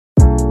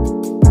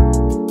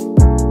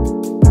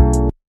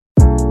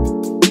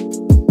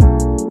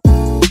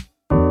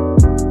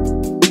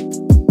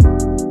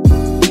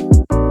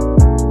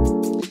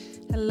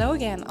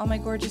again, all my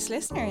gorgeous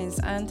listeners,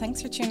 and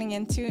thanks for tuning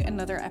in to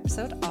another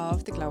episode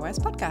of the Glow West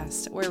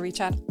podcast, where we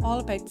chat all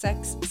about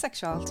sex,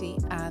 sexuality,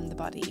 and the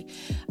body.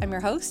 I'm your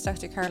host,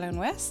 Dr. Caroline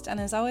West, and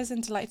as always,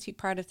 I'm delighted to be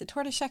part of the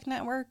Tortoise Shack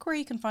Network, where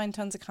you can find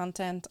tons of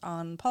content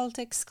on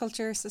politics,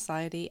 culture,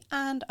 society,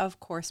 and of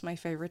course, my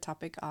favourite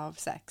topic of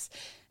sex.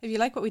 If you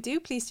like what we do,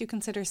 please do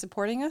consider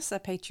supporting us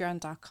at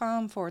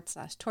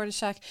patreon.com/Tortoise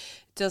Shack.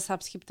 It does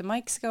help to keep the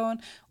mics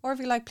going. Or if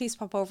you like, please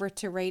pop over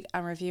to rate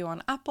and review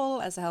on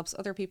Apple, as it helps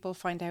other people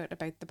find out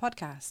about the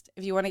podcast.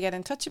 If you want to get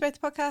in touch about the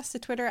podcast, the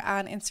Twitter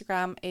and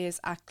Instagram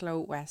is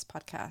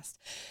 @GlowWestPodcast.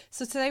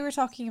 So today we're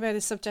talking about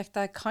a subject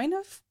that kind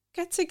of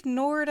gets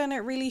ignored and it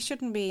really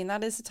shouldn't be, and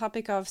that is the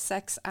topic of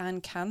sex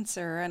and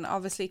cancer. And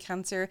obviously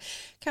cancer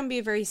can be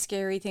a very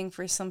scary thing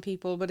for some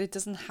people, but it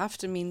doesn't have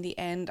to mean the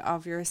end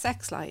of your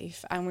sex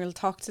life. And we'll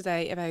talk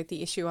today about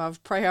the issue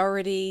of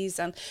priorities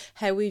and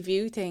how we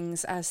view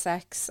things as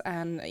sex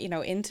and, you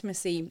know,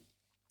 intimacy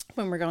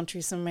when we're going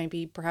through some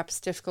maybe perhaps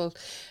difficult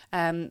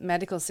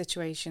medical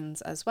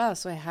situations as well.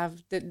 So I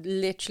have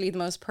literally the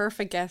most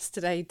perfect guest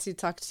today to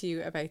talk to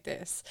you about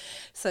this.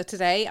 So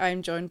today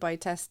I'm joined by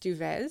Tess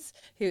Duvez,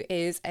 who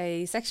is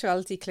a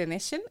sexuality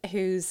clinician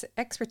whose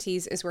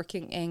expertise is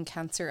working in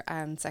cancer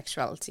and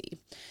sexuality.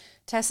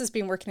 Tess has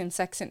been working in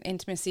sex and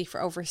intimacy for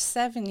over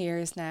 7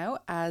 years now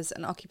as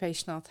an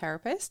occupational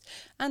therapist,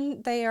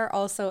 and they are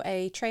also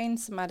a trained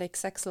somatic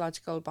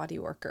sexological body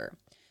worker.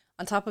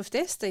 On top of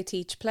this, they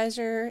teach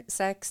pleasure,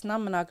 sex,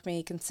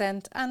 non-monogamy,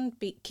 consent and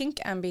kink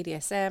and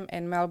BDSM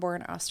in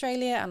Melbourne,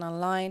 Australia, and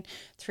online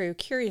through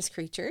Curious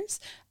Creatures,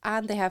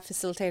 and they have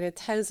facilitated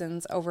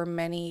thousands over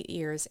many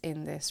years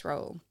in this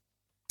role.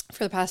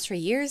 For the past 3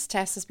 years,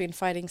 Tess has been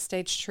fighting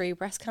stage 3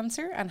 breast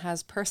cancer and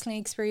has personally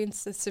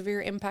experienced the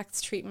severe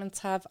impacts treatments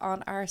have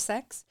on our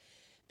sex.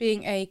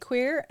 Being a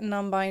queer,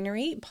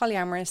 non-binary,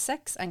 polyamorous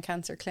sex and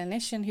cancer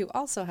clinician who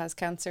also has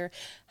cancer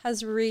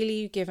has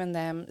really given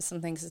them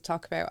some things to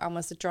talk about and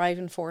was the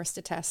driving force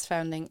to Tess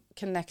founding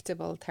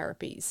Connectable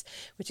Therapies,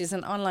 which is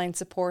an online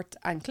support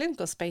and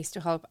clinical space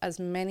to help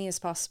as many as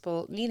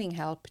possible needing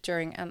help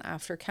during and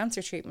after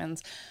cancer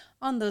treatments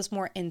on those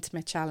more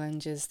intimate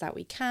challenges that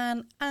we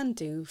can and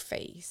do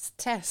face.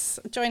 Tess,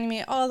 joining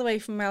me all the way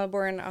from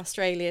Melbourne,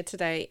 Australia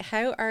today.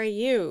 How are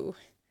you?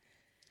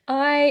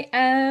 I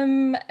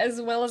am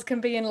as well as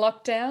can be in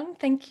lockdown.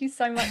 Thank you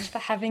so much for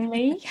having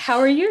me. How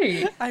are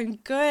you? I'm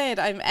good.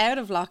 I'm out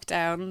of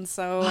lockdown,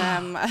 so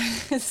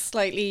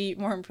slightly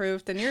more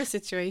improved than your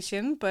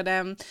situation, but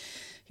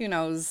who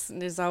knows?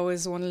 There's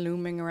always one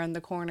looming around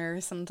the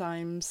corner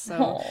sometimes.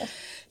 So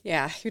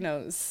yeah, who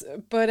knows?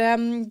 But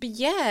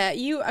yeah,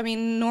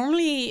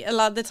 normally a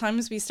lot of the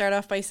times we start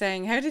off by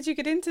saying, how did you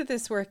get into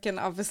this work? And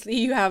obviously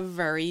you have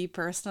very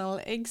personal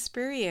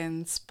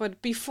experience.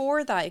 But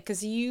before that,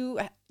 because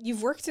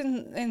you've worked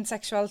in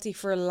sexuality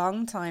for a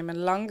long time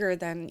and longer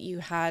than you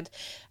had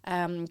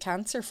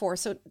cancer for.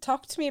 So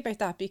talk to me about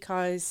that,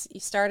 because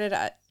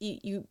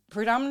you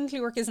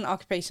predominantly work as an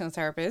occupational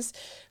therapist,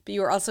 but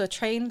you are also a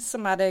trained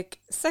somatic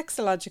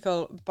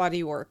sexological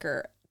body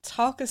worker.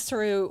 Talk us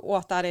through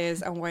what that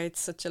is and why it's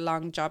such a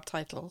long job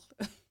title.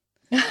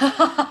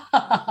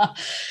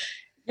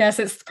 Yes,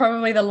 it's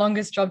probably the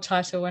longest job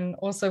title and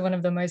also one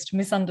of the most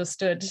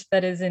misunderstood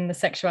that is in the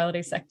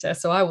sexuality sector.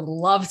 So I would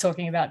love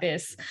talking about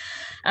this.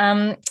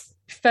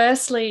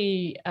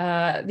 Firstly,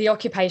 the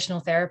occupational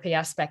therapy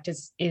aspect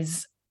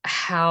is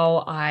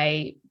how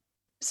I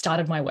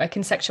started my work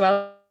in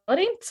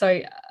sexuality.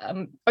 So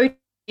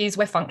OTs,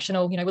 we're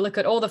functional. We look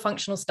at all the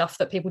functional stuff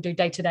that people do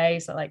day to day,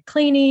 so like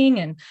cleaning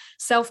and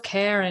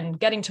self-care and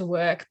getting to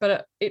work,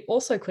 but it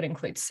also could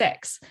include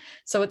sex.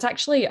 So it's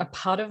actually a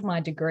part of my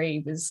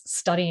degree was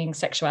studying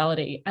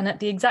sexuality. And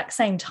at the exact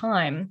same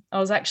time, I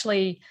was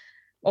actually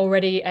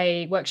already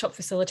a workshop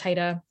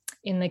facilitator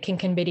in the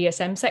kink and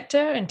BDSM sector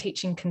and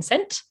teaching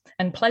consent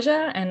and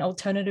pleasure and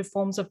alternative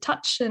forms of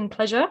touch and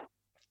pleasure.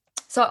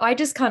 So I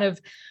just kind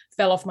of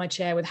fell off my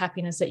chair with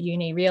happiness at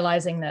uni,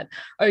 realizing that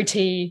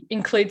OT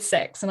includes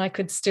sex and I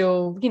could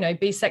still,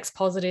 be sex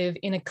positive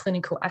in a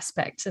clinical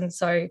aspect. And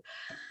so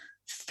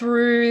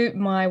through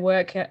my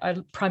work,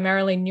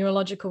 primarily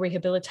neurological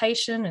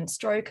rehabilitation and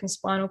stroke and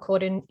spinal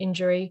cord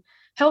injury,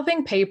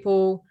 helping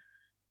people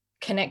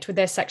connect with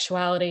their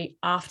sexuality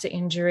after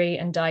injury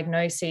and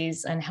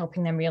diagnoses and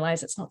helping them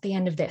realize it's not the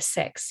end of their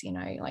sex.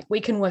 Like we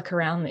can work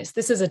around this.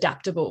 This is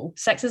adaptable.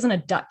 Sex is an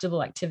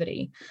adaptable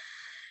activity.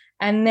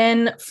 And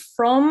then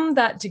from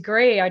that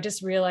degree, I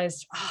just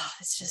realized,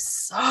 there's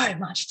just so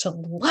much to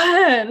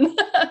learn.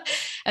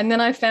 And then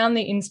I found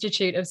the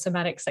Institute of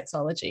Somatic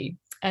Sexology.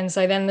 And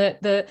so then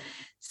the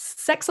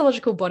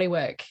sexological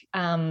bodywork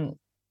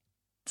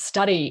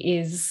study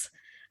is,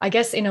 I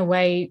guess, in a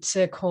way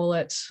to call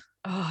it,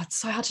 it's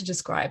so hard to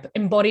describe,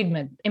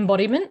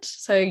 embodiment.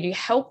 So you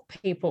help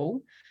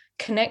people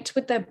connect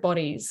with their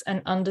bodies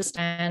and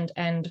understand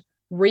and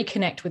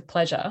reconnect with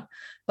pleasure,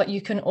 but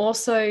you can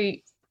also,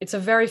 it's a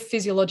very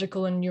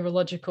physiological and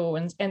neurological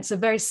and it's a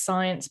very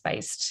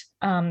science-based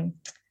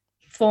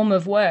form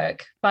of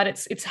work, but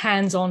it's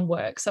hands-on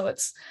work. So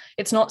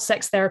it's not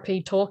sex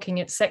therapy talking,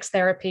 it's sex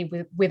therapy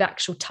with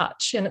actual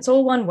touch, and it's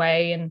all one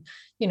way. And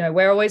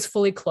we're always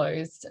fully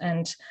clothed,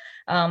 and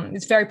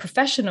it's very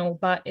professional.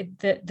 But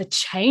the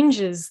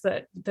changes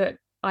that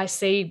I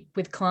see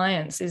with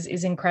clients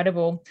is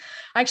incredible.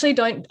 I actually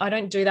don't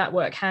do that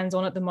work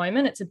hands-on at the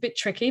moment. It's a bit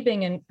tricky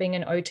being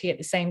an OT at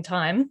the same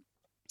time.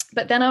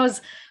 But then I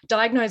was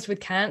diagnosed with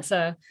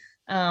cancer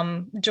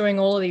during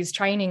all of these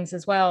trainings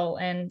as well.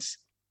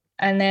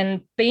 And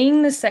then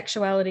being the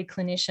sexuality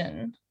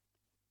clinician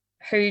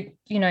who,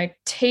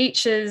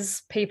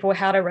 teaches people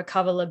how to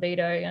recover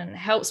libido and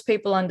helps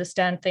people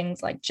understand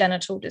things like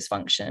genital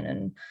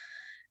dysfunction,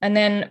 and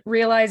then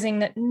realizing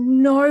that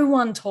no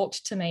one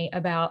talked to me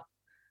about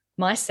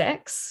my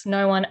sex.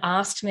 No one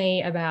asked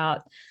me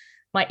about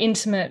my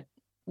intimate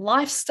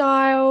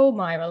lifestyle,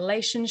 my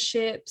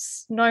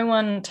relationships. No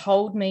one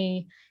told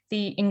me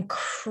the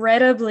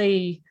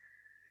incredibly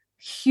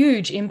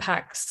huge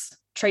impacts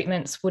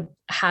treatments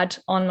had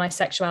on my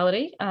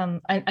sexuality.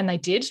 And they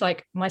did.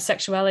 Like, my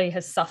sexuality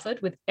has suffered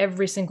with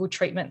every single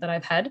treatment that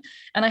I've had.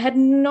 And I had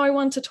no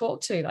one to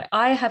talk to. Like,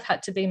 I have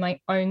had to be my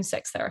own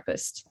sex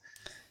therapist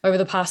over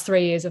the past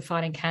 3 years of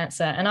fighting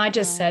cancer. And I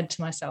just said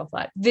to myself,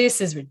 like,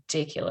 this is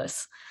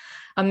ridiculous.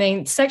 I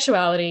mean,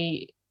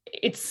 sexuality,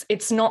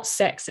 it's not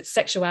sex, it's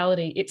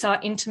sexuality. It's our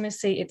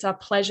intimacy, it's our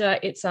pleasure,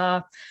 it's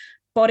our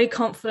body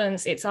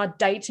confidence, it's our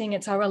dating,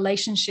 it's our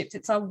relationships,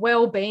 it's our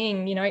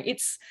well-being.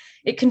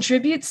 It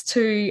contributes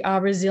to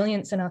our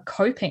resilience and our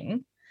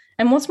coping.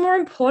 And what's more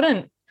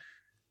important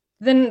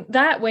than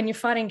that when you're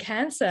fighting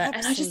cancer?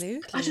 Absolutely.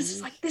 And I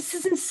just like, this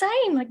is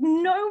insane. Like,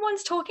 no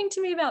one's talking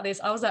to me about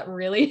this. I was that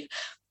really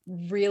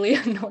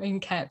annoying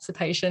cancer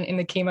patient in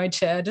the chemo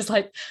chair, just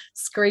like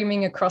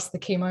screaming across the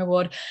chemo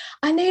ward,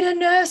 I need a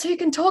nurse who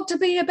can talk to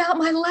me about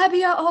my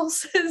labia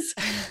ulcers,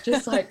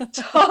 just like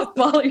top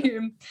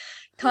volume,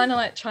 kind of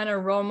like trying to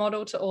role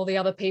model to all the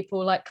other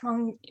people, like, come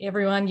on,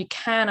 everyone, you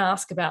can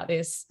ask about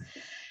this.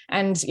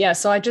 And yeah,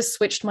 so I just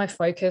switched my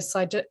focus.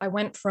 I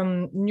went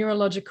from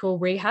neurological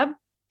rehab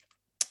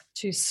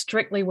to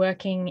strictly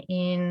working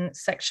in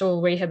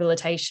sexual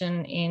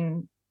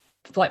rehabilitation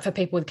for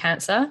people with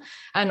cancer.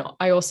 And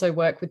I also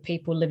work with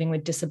people living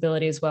with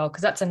disability as well,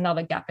 because that's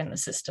another gap in the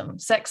system: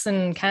 sex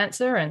and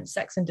cancer and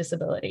sex and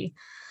disability.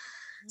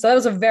 So that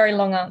was a very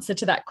long answer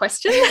to that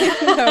question.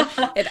 No,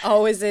 it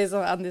always is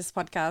on this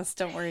podcast.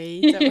 Don't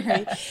worry.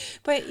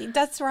 But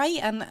that's right.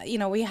 And,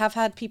 we have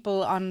had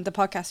people on the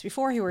podcast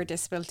before who are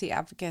disability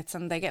advocates,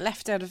 and they get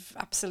left out of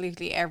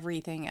absolutely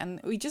everything. And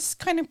we just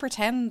kind of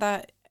pretend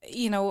that,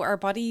 our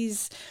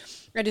bodies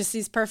are just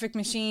these perfect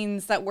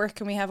machines that work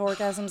and we have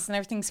orgasms and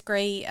everything's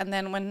great. And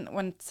then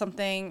when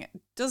something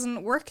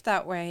doesn't work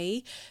that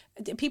way,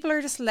 people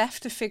are just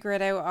left to figure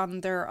it out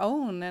on their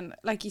own. And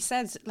like you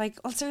said, like,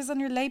 ulcers on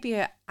your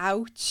labia,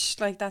 ouch,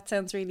 like, that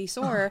sounds really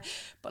sore.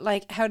 But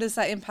like, how does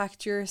that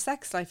impact your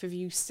sex life if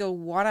you still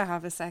want to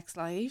have a sex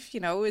life?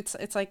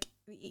 It's like,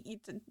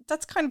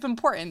 that's kind of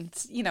important,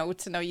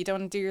 to know you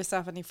don't do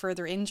yourself any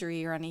further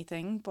injury or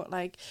anything. But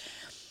like,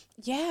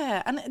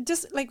 yeah, and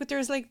just like,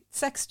 there's like,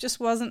 sex just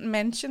wasn't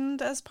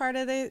mentioned as part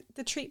of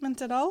the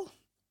treatment at all.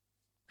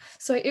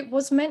 So it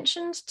was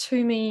mentioned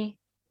to me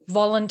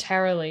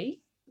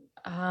voluntarily.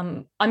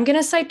 I'm going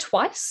to say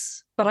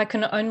twice, but I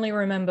can only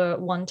remember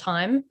one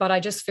time. But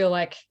I just feel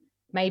like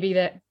maybe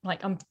that,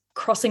 like, I'm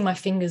crossing my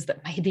fingers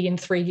that maybe in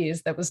 3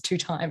 years that was 2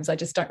 times. I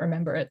just don't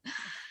remember it.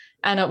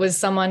 And it was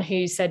someone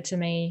who said to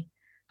me,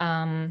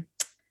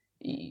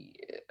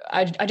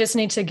 I just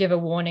need to give a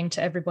warning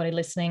to everybody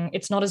listening.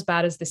 It's not as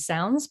bad as this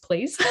sounds,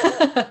 please.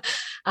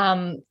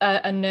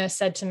 A nurse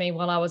said to me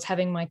while I was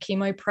having my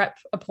chemo prep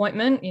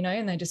appointment,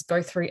 and they just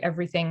go through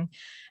everything.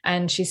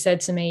 And she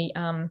said to me,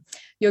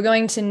 you're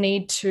going to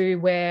need to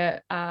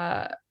wear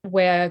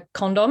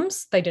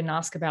condoms. They didn't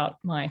ask about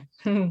my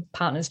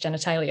partner's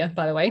genitalia,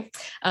 by the way.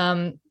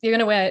 You're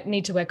going to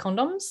need to wear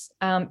condoms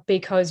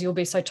because you'll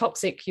be so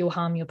toxic, you'll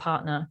harm your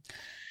partner.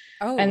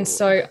 Oh. And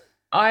so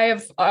I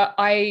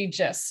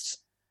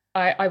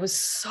was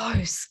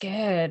so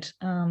scared.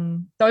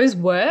 Those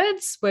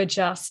words were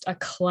just a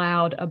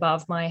cloud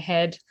above my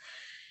head.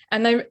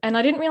 And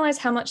I didn't realize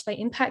how much they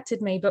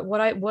impacted me. But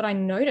what I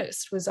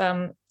noticed was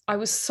I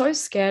was so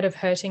scared of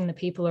hurting the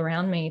people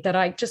around me that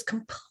I just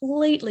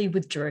completely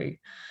withdrew.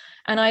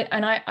 And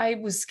I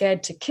was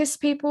scared to kiss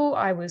people.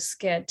 I was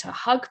scared to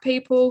hug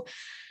people.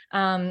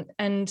 And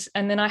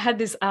then I had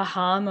this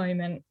aha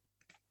moment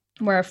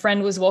where a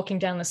friend was walking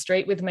down the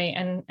street with me,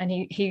 and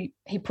he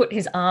put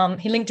his arm,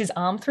 he linked his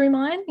arm through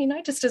mine,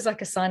 just as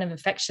like a sign of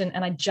affection.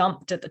 And I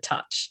jumped at the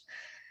touch,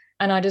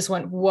 and I just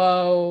went,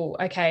 whoa,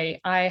 okay,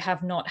 I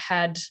have not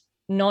had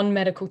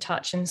non-medical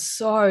touch in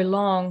so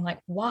long. Like,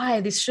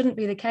 why? This shouldn't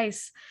be the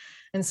case.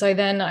 And so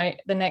then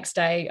the next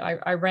day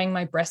I rang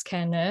my breast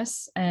care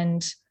nurse,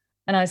 and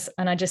And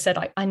I just said,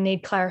 like, I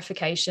need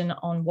clarification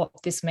on what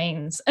this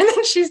means. And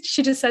then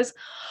she just says,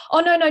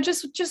 oh, no,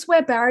 just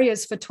wear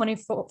barriers for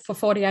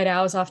 48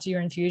 hours after your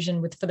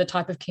infusion for the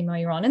type of chemo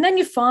you're on, and then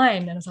you're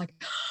fine. And I was like,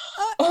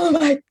 oh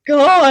my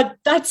God,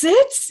 that's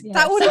it.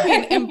 That would have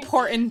been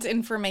important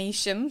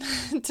information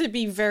to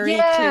be very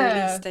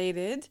clearly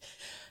stated.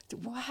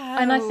 Wow.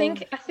 And I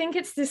think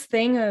it's this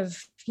thing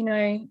of,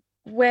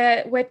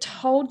 we're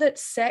told that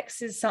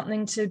sex is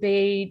something to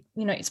be,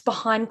 it's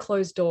behind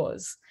closed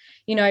doors.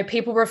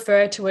 People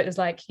refer to it as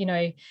like,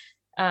 in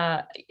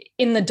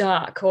the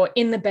dark or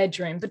in the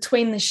bedroom,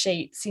 between the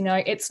sheets.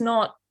 It's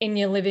not in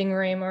your living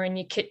room or in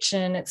your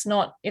kitchen. It's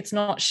not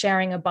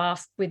sharing a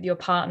bath with your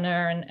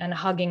partner and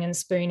hugging and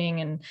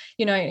spooning. And,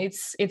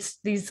 it's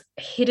these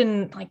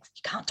hidden, like,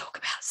 you can't talk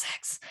about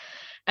sex.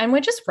 And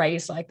we're just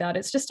raised like that.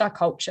 It's just our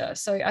culture.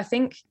 So I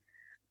think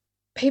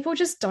people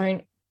just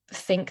don't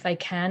think they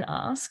can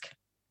ask.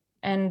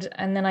 And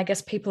then I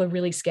guess people are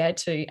really scared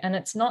to. And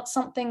it's not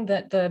something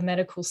that the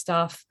medical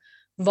staff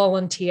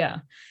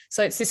volunteer.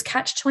 So it's this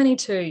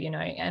catch-22,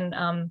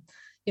 and,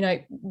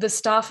 the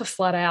staff are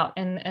flat out.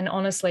 And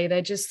honestly,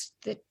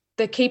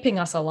 they're keeping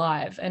us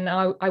alive. And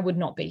I would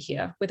not be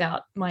here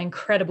without my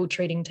incredible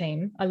treating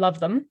team. I love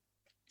them.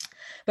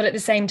 But at the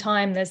same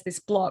time, there's this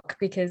block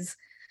because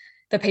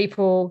the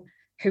people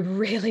who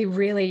really,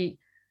 really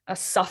are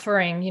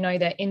suffering,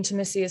 their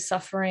intimacy is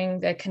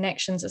suffering, their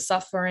connections are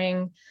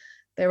suffering,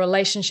 their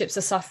relationships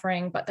are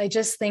suffering, but they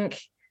just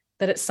think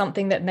that it's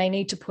something that they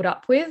need to put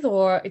up with,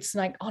 or it's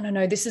like, oh,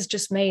 no, this is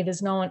just me.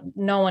 There's no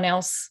one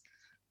else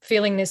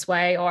feeling this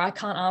way, or I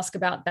can't ask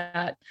about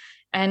that.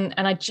 And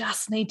I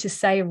just need to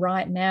say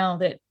right now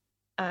that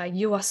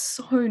you are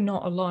so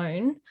not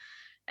alone.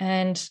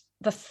 And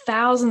the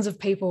thousands of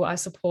people I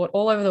support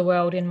all over the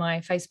world in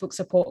my Facebook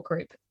support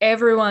group,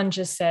 everyone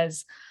just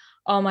says,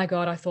 oh my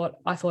God, I thought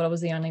I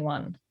was the only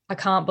one. I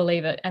can't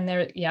believe it. And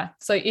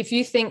so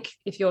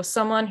if you're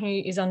someone who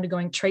is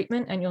undergoing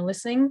treatment and you're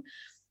listening,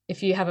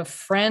 if you have a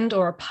friend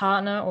or a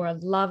partner or a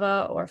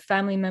lover or a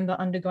family member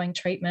undergoing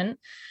treatment,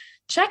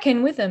 check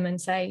in with them and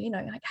say,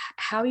 like,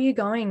 how are you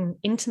going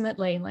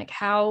intimately? Like,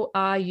 how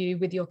are you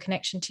with your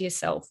connection to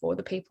yourself or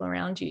the people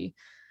around you?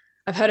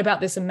 I've heard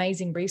about this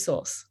amazing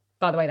resource.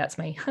 By the way, that's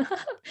me.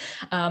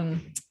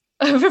 I'm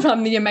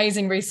the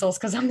amazing resource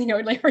because I'm the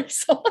only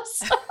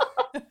resource.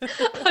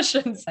 I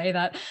shouldn't say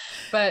that,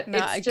 but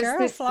it's just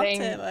this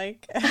thing.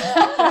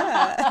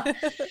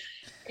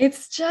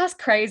 It's just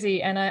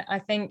crazy. And I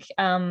think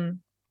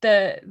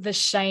the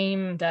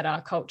shame that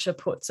our culture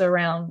puts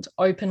around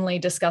openly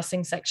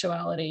discussing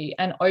sexuality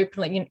and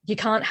openly, you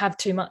can't have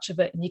too much of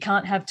it and you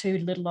can't have too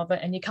little of it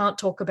and you can't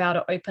talk about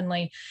it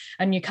openly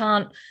and you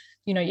can't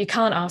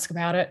ask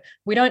about it.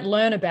 We don't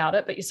learn about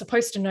it, but you're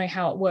supposed to know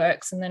how it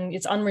works. And then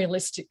it's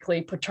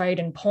unrealistically portrayed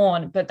in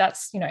porn, but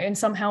that's, and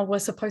somehow we're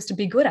supposed to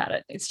be good at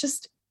it. It's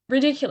just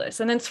ridiculous.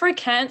 And then throw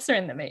cancer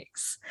in the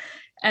mix.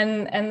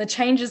 And the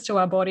changes to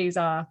our bodies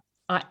are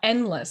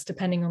endless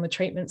depending on the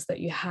treatments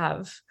that you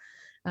have.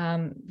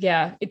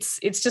 It's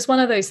just one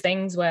of those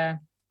things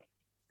where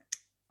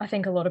I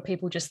think a lot of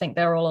people just think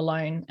they're all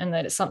alone and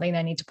that it's something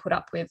they need to put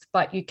up with,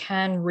 but you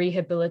can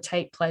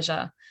rehabilitate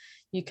pleasure.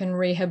 You can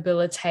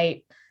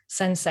rehabilitate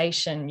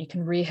sensation. You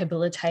can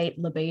rehabilitate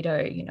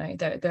libido.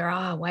 There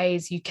are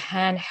ways you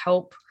can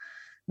help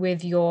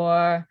with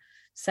your,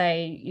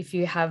 say, if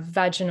you have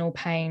vaginal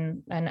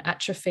pain and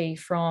atrophy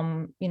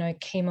from,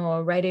 chemo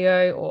or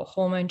radio or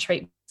hormone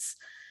treatments,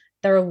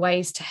 there are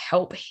ways to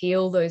help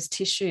heal those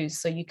tissues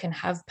so you can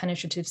have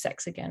penetrative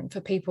sex again. For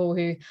people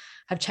who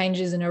have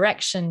changes in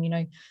erection,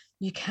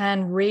 you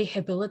can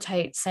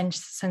rehabilitate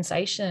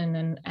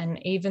sensation.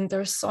 And even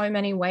there are so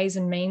many ways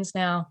and means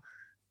now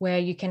where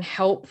you can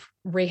help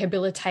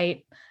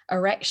rehabilitate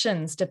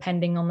erections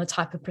depending on the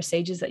type of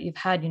procedures that you've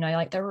had.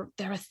 Like there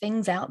are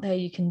things out there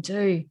you can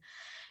do.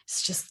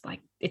 It's just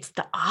like, it's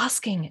the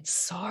asking. It's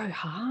so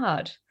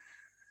hard.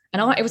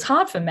 And it was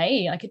hard for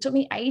me. Like it took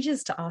me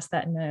ages to ask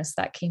that nurse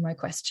that chemo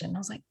question. I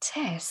was like,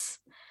 Tess,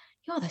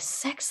 you're the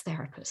sex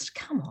therapist.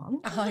 Come on.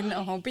 I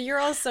know, but you're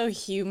also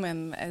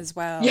human as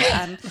well.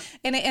 Yeah.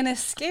 And in a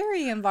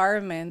scary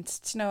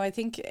environment, I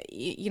think,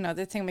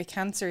 the thing with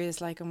cancer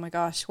is like, oh my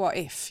gosh, what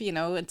if,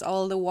 it's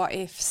all the what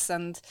ifs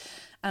and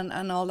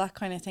all that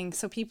kind of thing.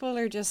 So people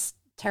are just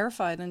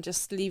terrified and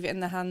just leave it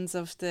in the hands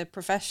of the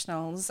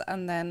professionals.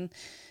 And then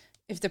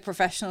if the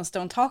professionals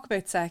don't talk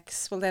about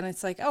sex, well, then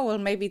it's like, oh, well,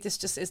 maybe this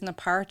just isn't a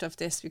part of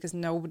this because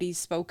nobody's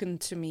spoken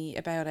to me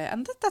about it.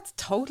 And that's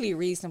totally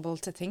reasonable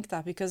to think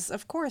that, because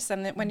of course,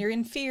 and when you're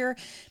in fear,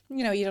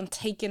 you don't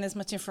take in as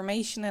much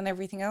information and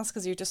everything else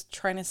because you're just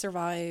trying to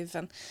survive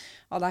and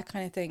all that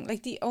kind of thing.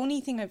 Like the only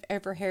thing I've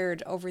ever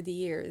heard over the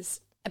years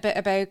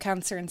about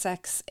cancer and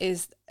sex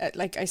is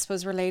I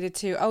suppose related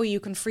to, oh, you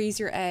can freeze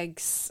your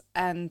eggs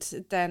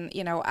and then,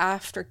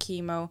 after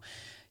chemo,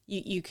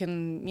 you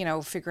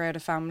can, figure out a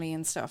family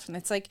and stuff. And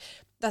it's like,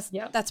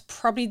 that's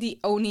probably the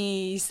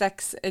only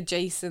sex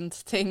adjacent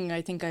thing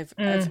I think I've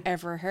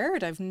ever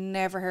heard. I've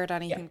never heard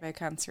anything about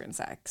cancer and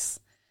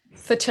sex.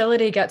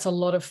 Fertility gets a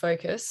lot of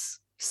focus.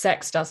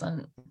 Sex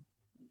doesn't.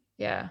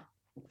 yeah,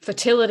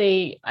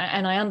 fertility,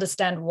 and I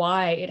understand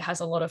why it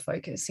has a lot of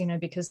focus, you know,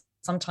 because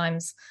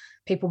sometimes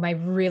people may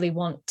really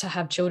want to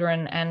have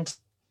children and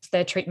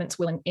their treatments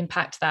will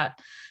impact that.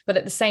 But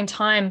at the same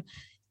time,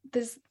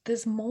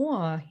 there's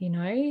more, you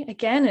know.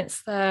 Again,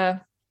 it's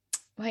the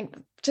like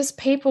just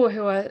people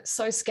who are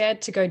so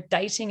scared to go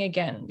dating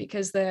again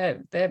because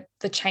they're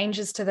the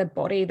changes to their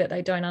body that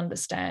they don't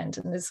understand.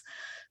 And there's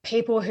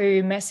people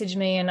who message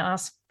me and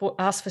ask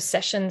for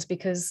sessions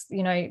because,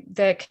 you know,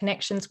 their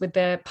connections with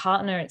their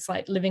partner, it's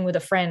like living with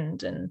a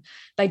friend, and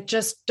they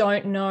just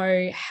don't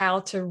know how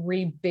to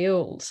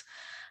rebuild.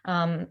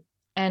 And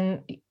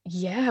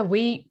yeah,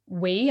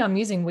 I'm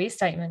using we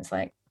statements,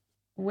 like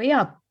we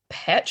are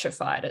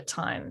petrified at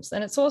times,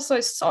 and it's also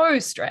so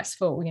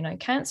stressful. You know,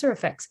 cancer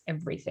affects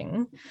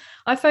everything.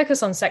 I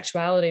focus on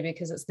sexuality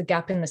because it's the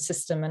gap in the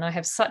system, and I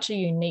have such a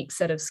unique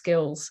set of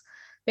skills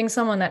being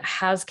someone that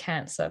has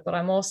cancer, but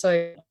I'm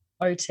also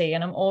OT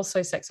and I'm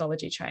also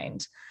sexology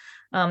trained.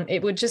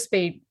 It would just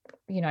be,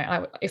 you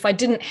know, if I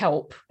didn't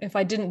help, if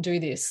I didn't do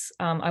this,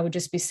 I would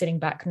just be sitting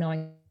back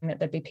knowing that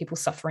there'd be people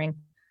suffering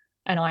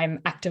and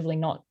I'm actively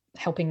not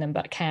helping them,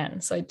 but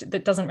can. So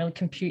that doesn't really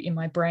compute in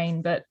my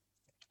brain. But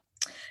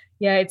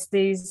yeah, it's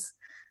the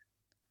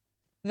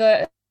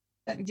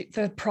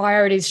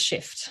priorities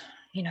shift,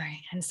 you know,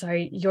 and so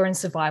you're in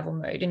survival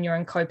mode and you're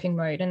in coping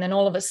mode, and then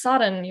all of a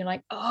sudden you're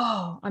like,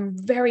 oh, I'm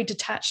very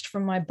detached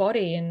from my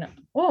body, and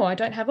oh, I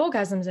don't have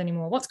orgasms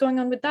anymore. What's going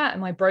on with that?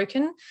 Am I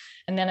broken?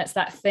 And then it's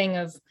that thing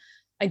of,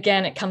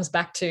 again, it comes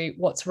back to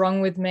what's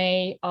wrong with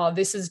me. Oh,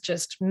 this is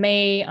just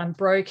me. I'm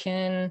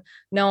broken.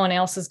 No one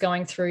else is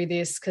going through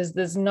this because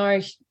there's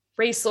no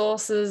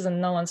resources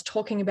and no one's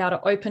talking about it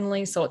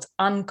openly. So it's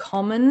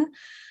uncommon,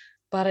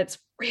 but it's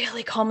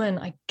really common.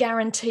 I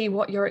guarantee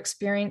what you're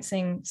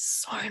experiencing,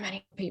 so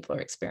many people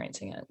are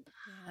experiencing it.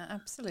 Yeah,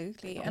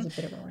 absolutely. That was a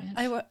bit of a rant.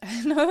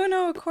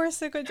 No, of course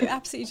they're good. You're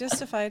absolutely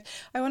justified.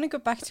 I want to go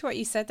back to what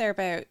you said there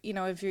about, you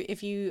know,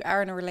 if you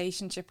are in a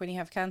relationship when you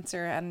have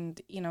cancer, and,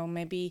 you know,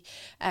 maybe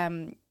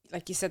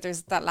like you said,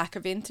 there's that lack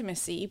of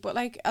intimacy, but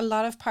like a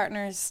lot of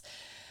partners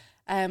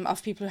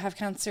of people who have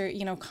cancer,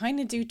 you know, kind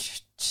of do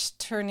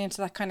turn into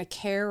that kind of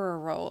carer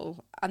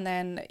role. And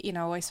then, you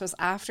know, I suppose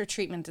after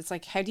treatment, it's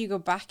like, how do you go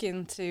back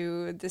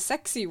into the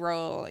sexy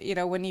role, you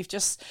know, when you've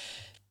just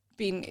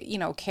been, you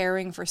know,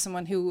 caring for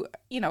someone who,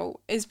 you know,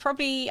 is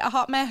probably a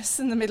hot mess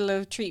in the middle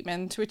of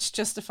treatment, which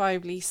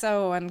justifiably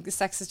so, and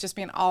sex has just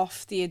been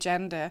off the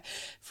agenda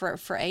for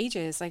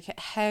ages. Like,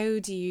 how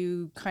do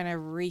you kind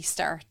of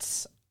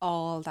restart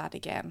all that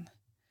again?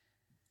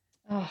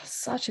 Oh,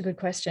 such a good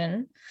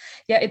question.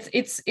 Yeah,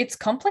 it's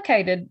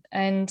complicated,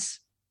 and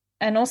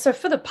also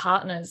for the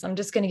partners, I'm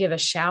just going to give a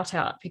shout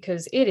out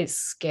because it is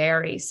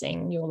scary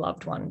seeing your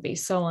loved one be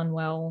so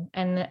unwell,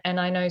 and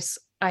I know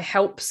I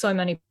help so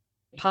many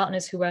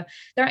partners who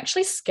they're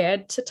actually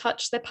scared to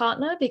touch their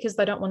partner because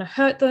they don't want to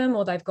hurt them,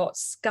 or they've got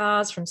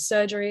scars from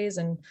surgeries,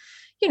 and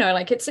you know,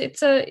 like it's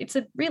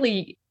a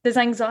really, there's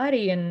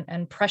anxiety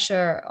and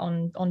pressure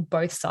on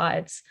both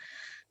sides.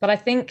 But I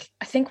think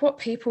what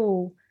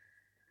people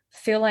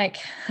feel like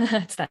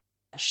it's that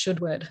should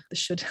word, the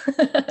should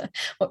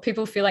what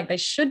people feel like they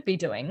should be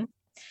doing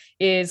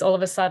is all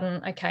of a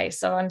sudden, okay,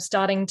 so I'm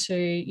starting to,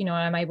 you know,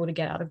 I'm able to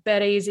get out of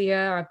bed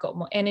easier, I've got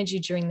more energy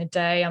during the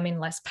day, I'm in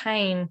less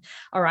pain,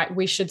 all right,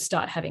 we should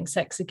start having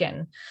sex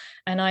again.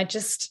 And I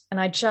just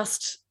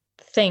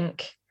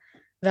think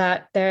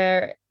that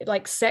they're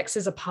like, sex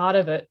is a part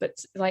of it, but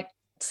like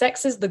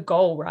sex is the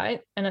goal, right?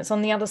 And it's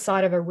on the other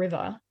side of a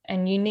river,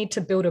 and you need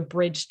to build a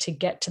bridge to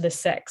get to the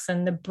sex.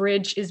 And the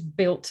bridge is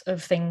built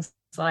of things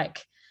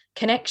like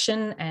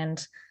connection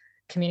and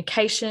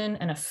communication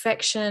and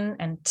affection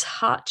and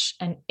touch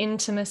and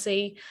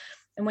intimacy.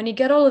 And when you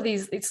get all of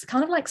these, it's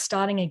kind of like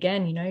starting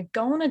again, you know,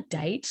 go on a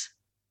date,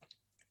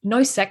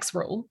 no sex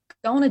rule,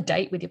 go on a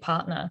date with your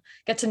partner,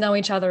 get to know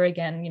each other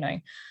again, you know,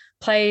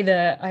 play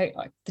the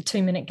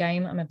 2-minute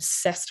game. I'm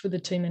obsessed with the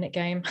 2-minute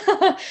game.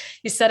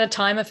 You set a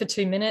timer for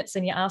 2 minutes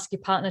and you ask your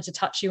partner to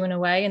touch you in a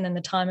way, and then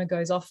the timer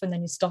goes off, and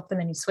then you stop,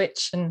 and then you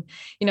switch. And,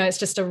 you know, it's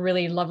just a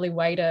really lovely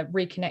way to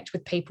reconnect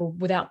with people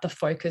without the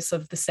focus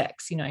of the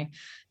sex, you know,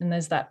 and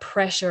there's that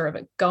pressure of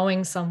it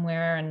going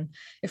somewhere. And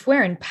if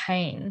we're in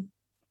pain,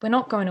 we're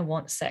not going to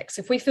want sex.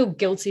 If we feel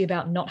guilty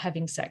about not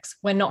having sex,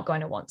 we're not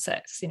going to want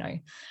sex, you know,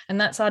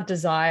 and that's our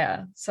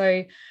desire.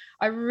 So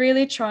I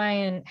really try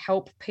and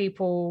help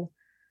people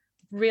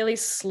really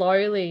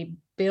slowly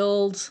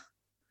build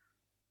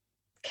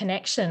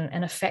connection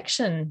and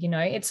affection. You know,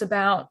 it's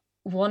about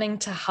wanting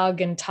to hug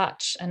and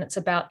touch, and it's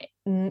about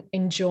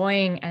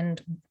enjoying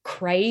and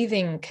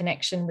craving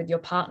connection with your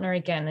partner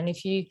again. And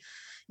if you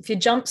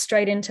jump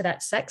straight into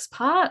that sex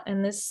part,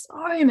 and there's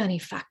so many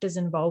factors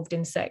involved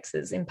in sex,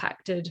 there's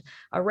impacted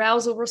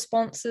arousal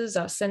responses,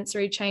 our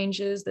sensory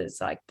changes,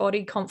 there's like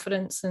body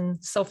confidence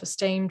and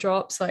self-esteem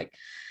drops, like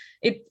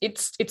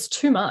it's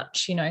too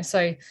much, you know.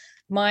 So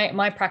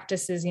my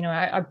practice is, you know,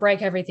 I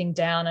break everything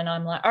down, and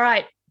I'm like, all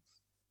right,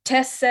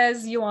 Tess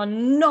says you are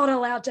not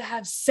allowed to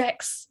have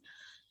sex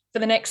for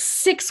the next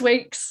 6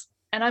 weeks.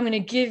 and I'm going to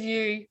give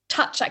you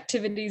touch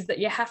activities that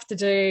you have to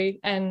do,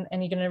 and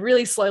you're going to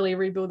really slowly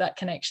rebuild that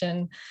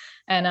connection.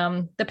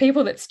 And the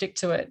people that stick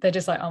to it, they're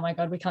just like, oh my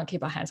God, we can't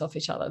keep our hands off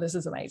each other. This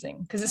is amazing.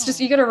 Because it's just,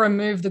 you got to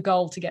remove the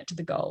goal to get to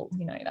the goal.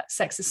 You know, that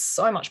sex is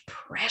so much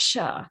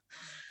pressure.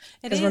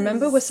 Because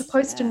remember, we're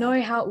supposed to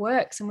know how it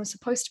works, and we're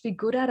supposed to be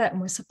good at it,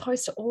 and we're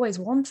supposed to always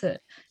want it.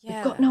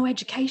 We've got no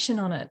education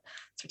on it.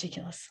 It's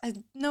ridiculous.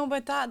 No,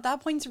 but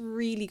that point's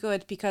really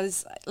good,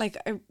 because like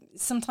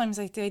sometimes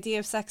like the idea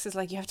of sex is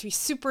like you have to be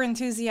super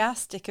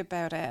enthusiastic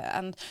about it,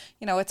 and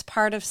you know, it's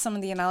part of some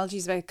of the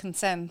analogies about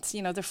consent.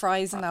 You know, the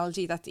Fry's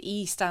analogy that the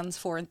E stands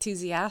for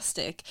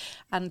enthusiastic,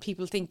 and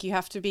people think you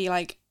have to be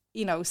like,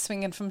 you know,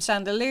 swinging from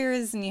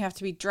chandeliers and you have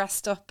to be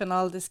dressed up in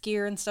all this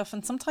gear and stuff.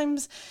 And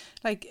sometimes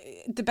like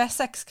the best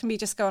sex can be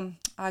just going,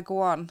 go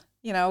on,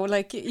 you know,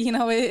 like, you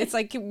know, it's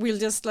like we'll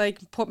just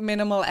like put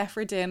minimal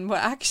effort in, but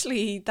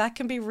actually that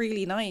can be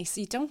really nice.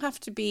 You don't have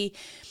to be,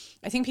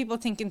 I think people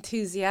think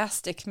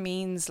enthusiastic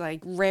means like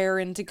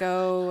raring to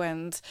go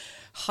and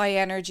high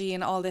energy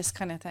and all this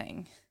kind of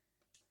thing.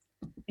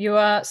 You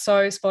are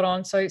so spot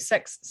on. So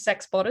sex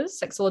spotters,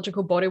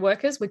 sexological body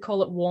workers, we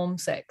call it warm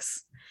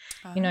sex.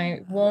 You know,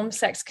 warm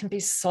sex can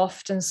be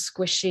soft and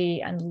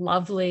squishy and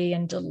lovely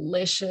and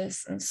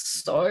delicious and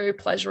so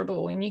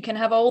pleasurable. And you can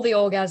have all the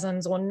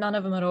orgasms or none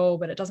of them at all,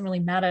 but it doesn't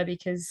really matter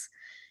because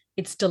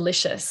it's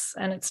delicious.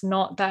 And it's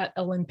not that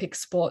Olympic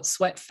sport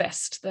sweat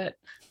fest that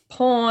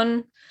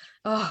porn,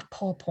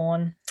 poor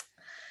porn.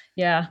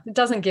 Yeah, it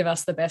doesn't give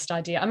us the best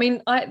idea. I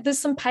mean, there's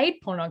some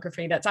paid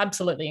pornography that's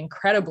absolutely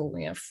incredible,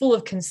 you know, full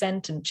of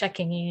consent and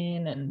checking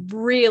in and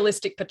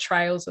realistic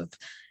portrayals of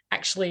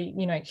actually,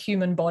 you know,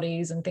 human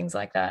bodies and things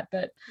like that,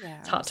 but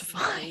it's hard to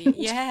find.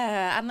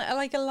 Yeah, and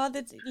like a lot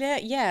of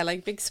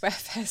like big sweat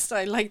fest.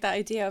 I like that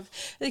idea of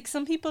like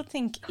some people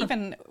think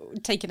even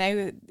taking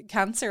out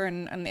cancer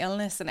and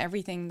illness and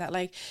everything, that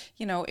like,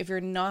 you know, if you're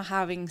not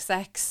having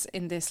sex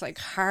in this like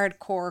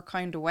hardcore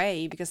kind of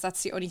way, because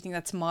that's the only thing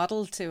that's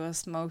modeled to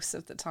us most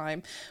of the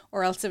time,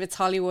 or else if it's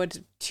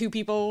Hollywood, two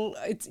people,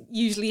 it's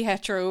usually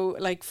hetero,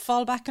 like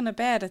fall back in a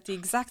bed at the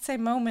exact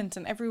same moment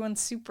and everyone's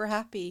super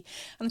happy.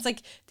 And it's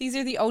like, these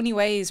are the only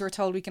ways we're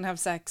told we can have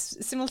sex: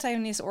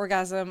 simultaneous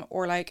orgasm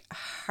or like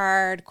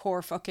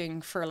hardcore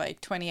fucking for like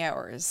 20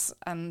 hours.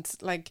 And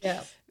like,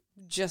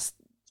 just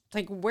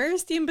like,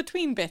 where's the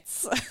in-between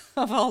bits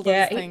of all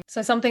those things?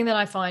 So something that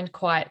I find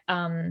quite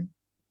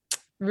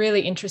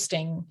really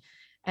interesting,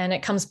 and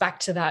it comes back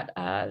to that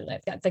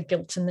the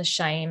guilt and the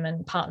shame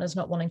and partners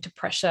not wanting to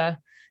pressure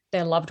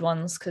their loved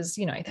ones because,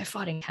 you know, they're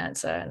fighting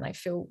cancer and they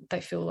feel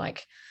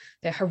like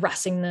they're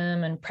harassing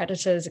them and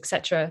predators,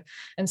 etc.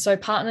 And so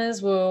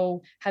partners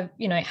will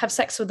have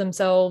sex with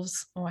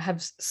themselves or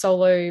have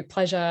solo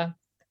pleasure,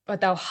 but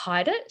they'll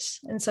hide it.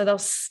 And so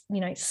they'll, you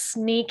know,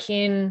 sneak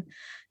in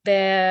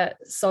their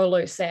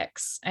solo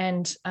sex.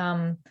 And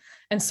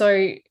so,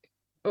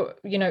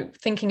 you know,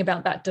 thinking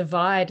about that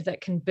divide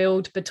that can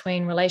build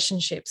between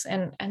relationships,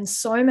 and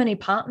so many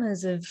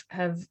partners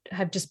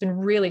have just been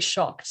really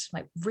shocked.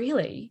 Like,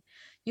 really?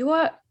 You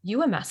were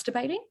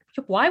masturbating?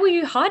 Why were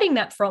you hiding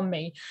that from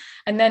me?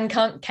 And then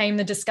came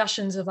the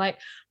discussions of like,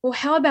 well,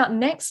 how about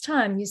next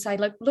time you say,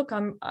 like, look,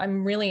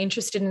 I'm really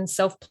interested in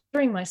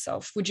self-pleasuring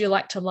myself. Would you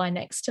like to lie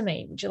next to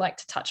me? Would you like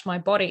to touch my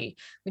body?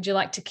 Would you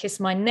like to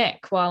kiss my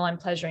neck while I'm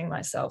pleasuring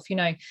myself? You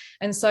know,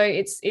 and so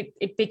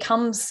it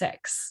becomes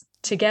sex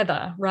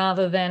together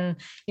rather than,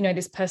 you know,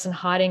 this person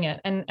hiding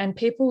it. And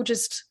people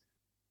just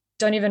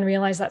don't even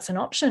realize that's an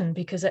option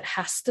because it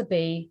has to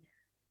be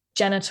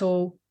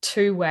genital,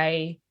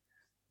 two-way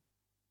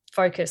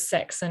focus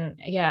sex.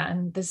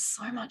 And there's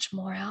so much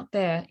more out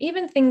there.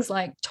 Even things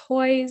like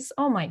toys.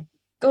 Oh my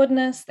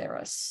goodness, there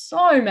are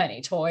so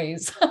many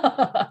toys.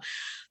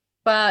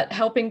 But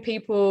helping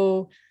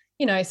people,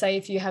 you know, say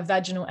if you have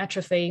vaginal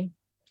atrophy,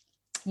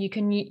 you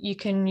can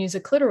use a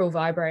clitoral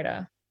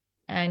vibrator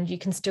and you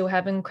can still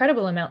have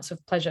incredible amounts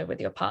of pleasure with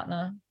your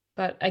partner.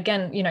 But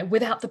again, you know,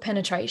 without the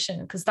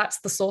penetration, because that's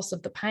the source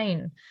of the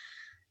pain.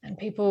 And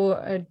people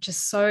are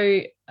just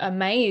so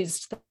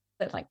amazed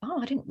that like, oh,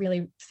 I didn't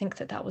really think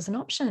that was an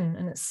option.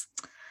 And it's,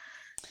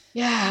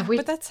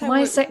 but that's how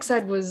my sex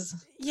ed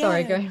was,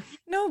 sorry, go.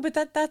 No, but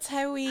that's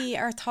how we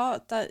are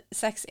taught that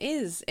sex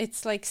is.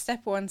 It's like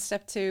step 1,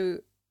 step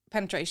 2,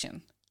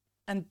 penetration.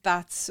 And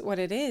that's what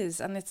it is.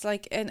 And it's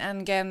like, and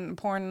again,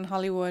 porn and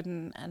Hollywood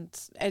and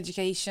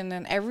education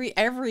and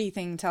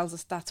everything tells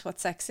us that's what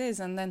sex is.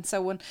 And then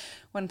so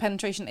when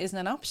penetration isn't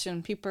an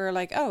option, people are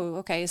like, oh,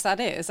 okay, is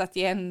that it? Is that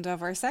the end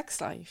of our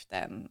sex life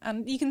then?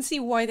 And you can see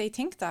why they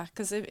think that,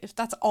 because if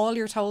that's all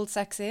you're told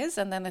sex is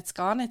and then it's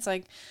gone, it's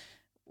like,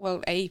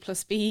 well, A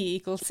plus B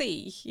equals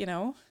C, you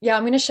know? Yeah,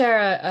 I'm going to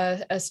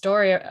share a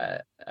story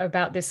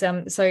about this.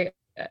 So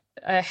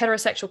a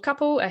heterosexual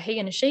couple, a he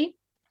and a she,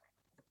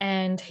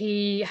 and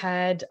he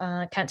had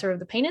cancer of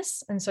the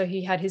penis, and so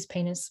he had his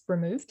penis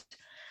removed.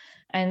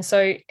 And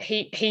so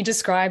he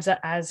describes it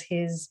as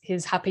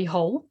his happy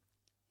hole.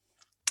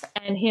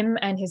 And him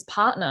and his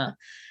partner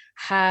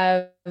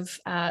have,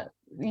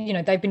 you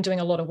know, they've been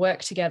doing a lot of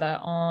work together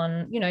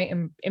on, you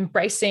know,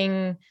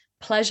 embracing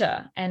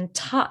pleasure and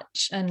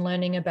touch and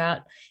learning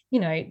about, you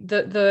know,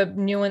 the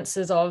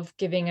nuances of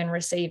giving and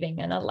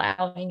receiving and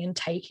allowing and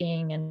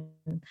taking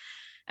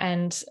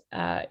and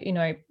you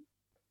know,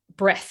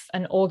 breath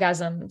and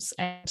orgasms.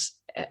 And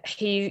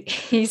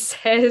he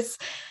says,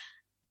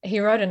 he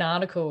wrote an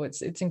article,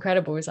 it's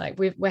incredible. He's like,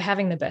 we're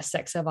having the best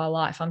sex of our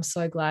life. I'm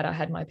so glad I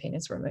had my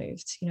penis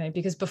removed, you know,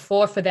 because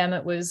before for them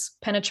it was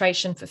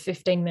penetration for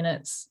 15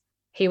 minutes,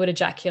 he would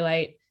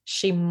ejaculate,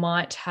 she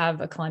might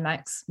have a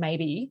climax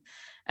maybe,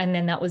 and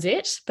then that was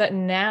it. But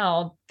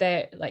now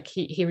they're like,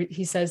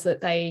 he says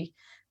that they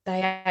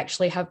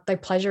actually they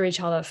pleasure each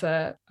other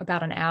for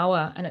about an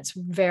hour, and it's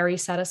very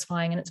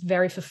satisfying and it's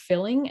very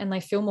fulfilling, and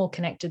they feel more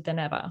connected than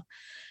ever.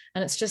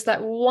 And it's just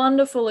that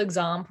wonderful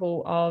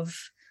example of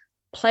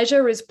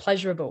pleasure is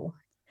pleasurable,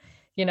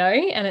 you know,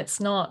 and it's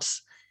not,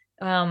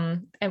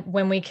 and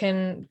when we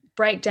can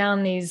break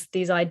down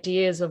these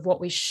ideas of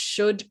what we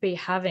should be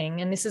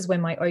having, and this is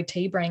when my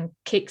OT brain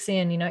kicks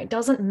in, you know, it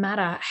doesn't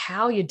matter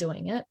how you're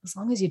doing it as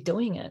long as you're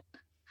doing it.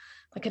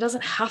 Like, it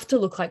doesn't have to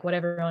look like what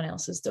everyone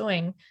else is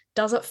doing.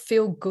 Does it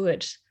feel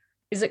good?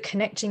 Is it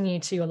connecting you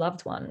to your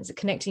loved one? Is it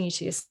connecting you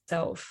to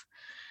yourself?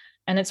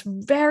 And it's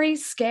very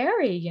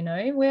scary, you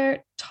know,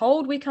 we're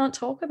told we can't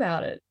talk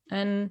about it.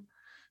 And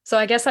so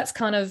I guess that's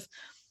kind of,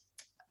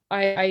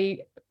 I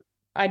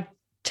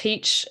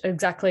teach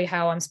exactly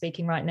how I'm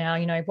speaking right now.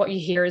 You know, what you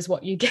hear is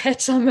what you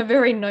get. I'm a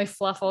very no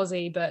fluff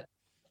Aussie, but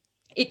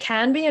it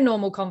can be a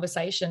normal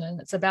conversation.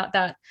 And it's about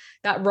that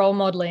role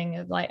modeling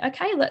of like,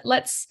 okay,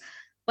 let's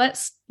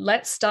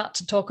start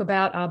to talk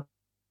about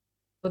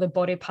the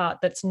body part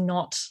that's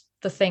not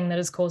the thing that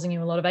is causing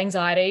you a lot of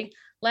anxiety.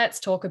 Let's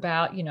talk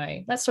about, you know,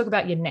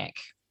 your neck.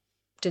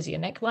 Does your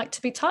neck like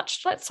to be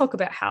touched? Let's talk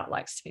about how it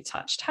likes to be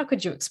touched. How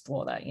could you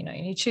explore that? You know,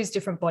 you choose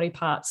different body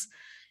parts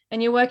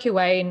and you work your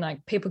way, and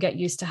like people get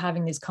used to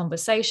having these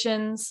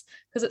conversations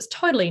because it's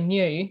totally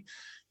new.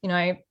 You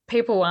know,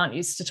 people aren't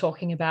used to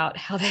talking about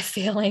how they're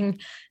feeling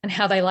and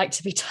how they like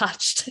to be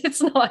touched.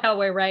 It's not how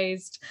we're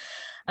raised.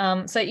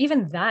 So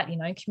even that, you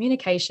know,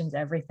 communication's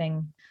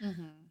everything.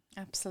 Mm-hmm.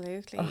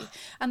 Absolutely. Oh.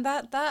 And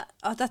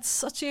that's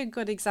such a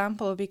good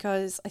example,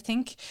 because I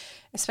think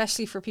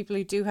especially for people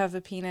who do have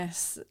a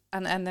penis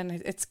and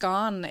then it's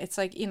gone, it's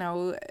like, you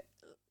know,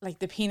 like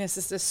the penis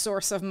is the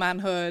source of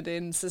manhood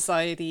in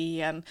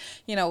society, and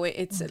you know,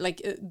 it's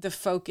like the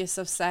focus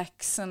of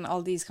sex and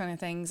all these kind of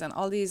things, and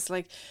all these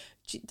like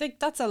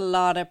that's a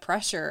lot of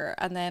pressure.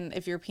 And then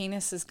if your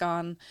penis is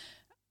gone,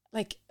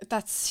 like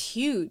that's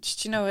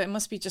huge. You know, it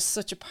must be just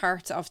such a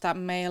part of that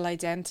male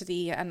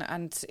identity,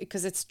 and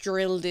because it's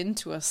drilled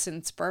into us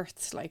since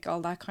birth, like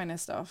all that kind of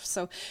stuff.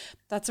 So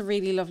that's a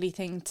really lovely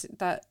thing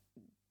that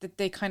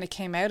they kind of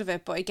came out of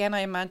it. But again, I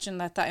imagine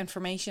that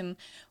information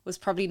was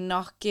probably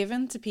not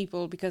given to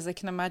people, because I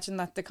can imagine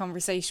that the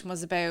conversation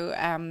was about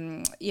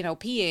you know,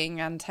 peeing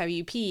and how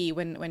you pee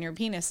when your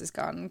penis is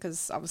gone,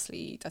 because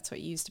obviously that's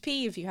what you use to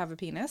pee if you have a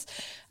penis.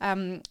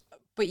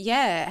 But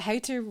yeah, how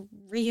to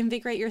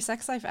reinvigorate your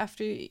sex life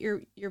after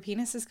your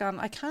penis is gone.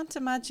 I can't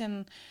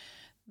imagine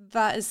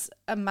that is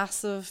a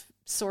massive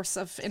source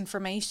of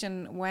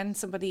information when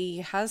somebody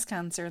has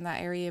cancer in that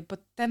area.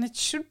 But then that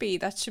should be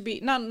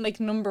not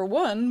like number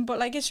one, but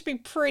like it should be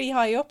pretty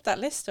high up that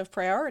list of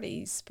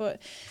priorities.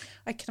 But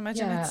I can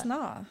imagine it's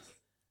not.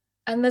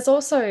 And there's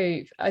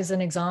also, as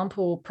an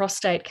example,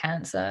 prostate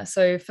cancer.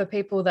 So for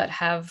people that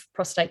have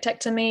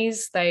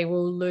prostatectomies, they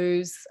will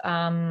lose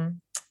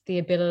the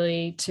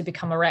ability to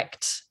become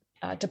erect,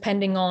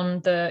 depending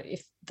on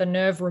if the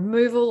nerve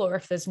removal or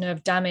if there's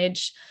nerve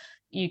damage.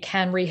 You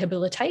can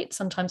rehabilitate.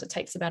 Sometimes it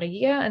takes about a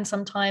year, and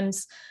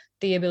sometimes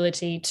the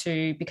ability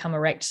to become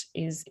erect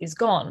is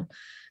gone.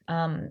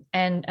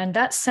 And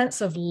that sense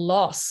of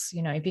loss,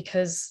 you know,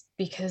 because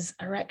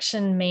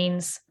erection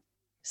means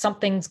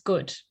something's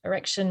good.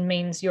 Erection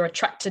means you're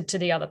attracted to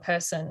the other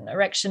person.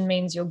 Erection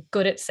means you're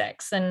good at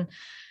sex, and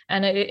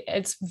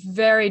it's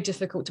very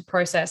difficult to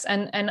process.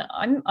 And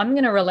I'm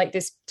going to relate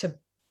this to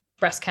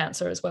breast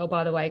cancer as well,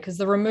 by the way, because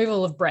the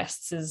removal of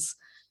breasts is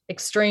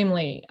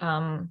extremely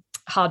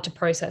hard to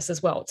process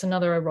as well. It's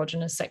another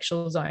erogenous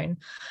sexual zone.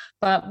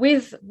 But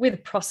with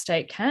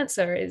prostate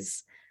cancer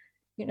is,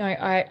 you know,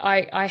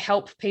 I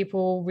help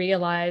people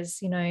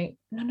realize, you know,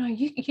 no,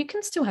 you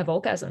can still have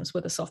orgasms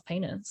with a soft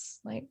penis.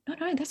 Like, no,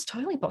 that's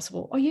totally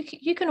possible. Or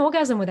you can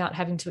orgasm without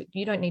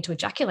you don't need to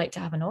ejaculate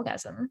to have an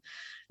orgasm.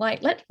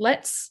 Like,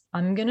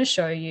 I'm going to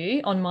show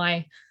you on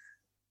my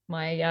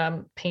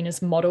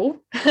penis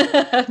model,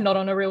 not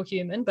on a real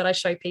human, but I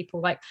show people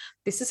like,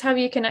 this is how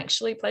you can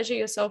actually pleasure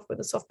yourself with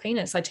a soft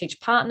penis. I teach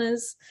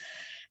partners,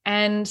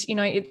 and, you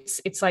know,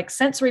 it's like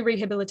sensory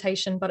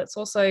rehabilitation, but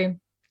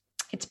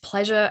it's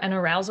pleasure and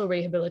arousal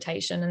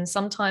rehabilitation. And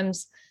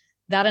sometimes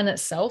that in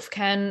itself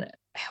can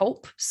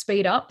help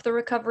speed up the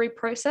recovery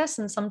process,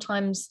 and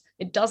sometimes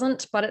it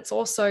doesn't, but it's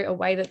also a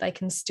way that they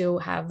can still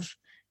have,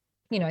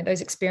 you know,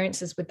 those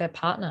experiences with their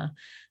partner.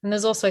 And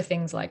there's also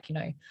things like, you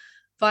know,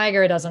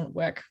 Viagra doesn't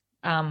work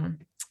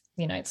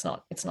it's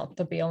not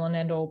the be all and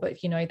end all, but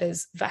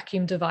there's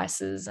vacuum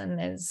devices and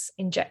there's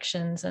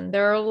injections, and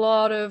there are a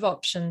lot of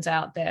options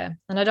out there.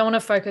 And I don't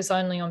want to focus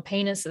only on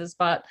penises,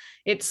 but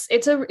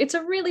it's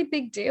a really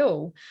big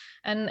deal.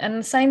 And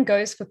the same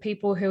goes for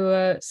people who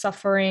are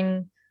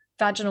suffering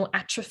vaginal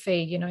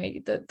atrophy.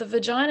 The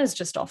vagina is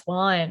just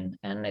offline,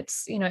 and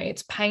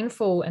it's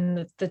painful,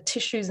 and the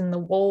tissues and the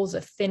walls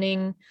are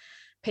thinning.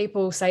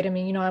 People say to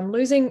me, I'm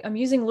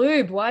using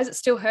lube. Why is it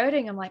still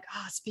hurting? I'm like,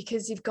 it's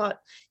because you've got,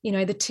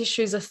 the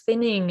tissues are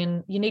thinning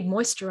and you need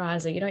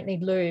moisturizer. You don't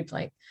need lube.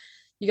 Like,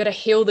 you got to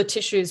heal the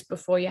tissues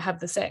before you have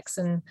the sex.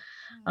 And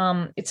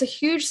it's a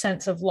huge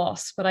sense of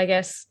loss. But I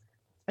guess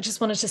I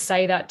just wanted to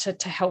say that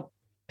to help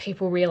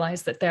people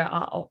realize that there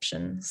are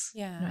options.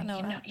 Yeah,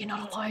 you're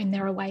not alone.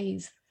 There are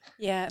ways.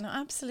 Yeah, no,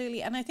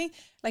 absolutely. And I think,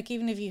 like,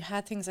 even if you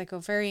had things like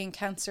ovarian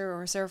cancer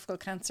or cervical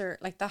cancer,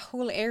 like, that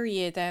whole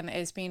area then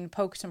is being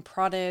poked and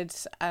prodded,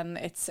 and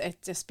it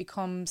just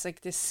becomes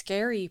like this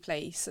scary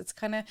place. It's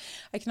kind of,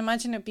 I can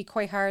imagine it'd be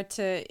quite hard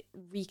to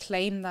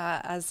reclaim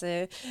that as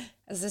a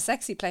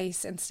sexy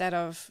place, instead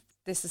of,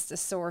 this is the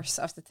source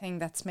of the thing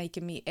that's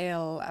making me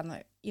ill. And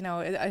I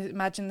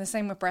imagine the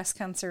same with breast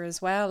cancer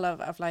as well,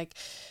 of like,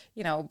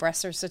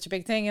 breasts are such a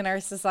big thing in our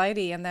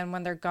society, and then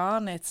when they're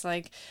gone, it's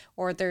like,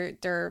 or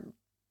they're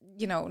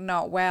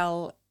not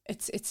well,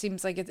 it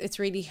seems like it's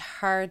really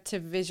hard to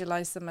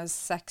visualize them as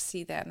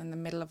sexy then in the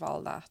middle of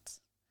all that.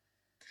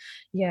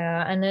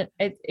 Yeah, and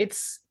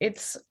it's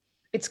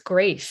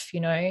grief,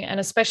 and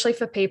especially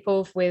for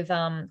people with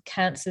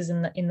cancers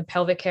in the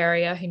pelvic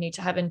area who need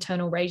to have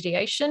internal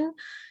radiation.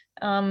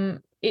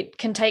 It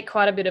can take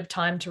quite a bit of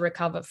time to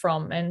recover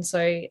from. And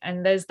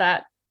there's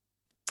that,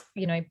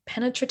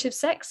 penetrative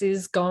sex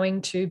is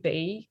going to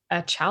be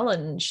a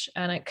challenge,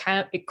 and it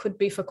could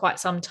be for quite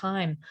some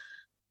time.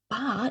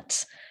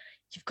 But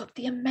you've got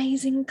the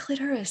amazing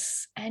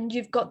clitoris, and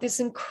you've got this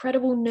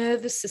incredible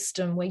nervous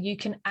system where you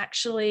can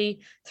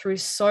actually, through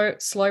so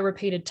slow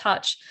repeated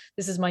touch,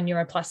 this is my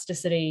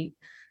neuroplasticity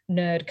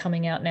nerd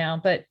coming out now,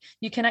 but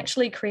you can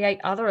actually create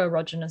other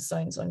erogenous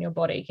zones on your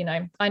body.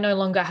 I no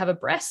longer have a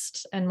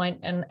breast and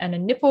a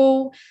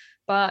nipple,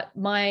 but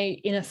my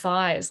inner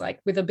thighs, like,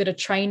 with a bit of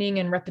training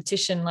and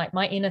repetition, like,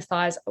 my inner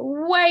thighs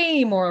are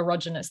way more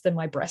erogenous than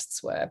my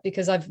breasts were,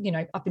 because I've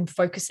been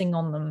focusing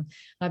on them.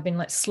 I've been,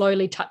 like,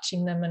 slowly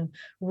touching them and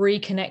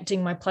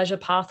reconnecting my pleasure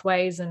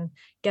pathways and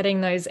getting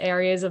those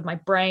areas of my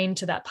brain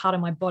to that part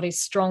of my body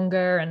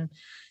stronger. And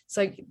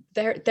so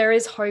there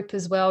is hope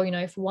as well.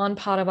 If one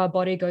part of our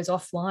body goes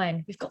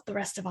offline, we've got the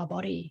rest of our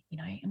body,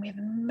 and we have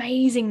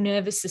amazing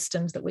nervous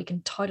systems that we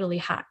can totally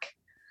hack.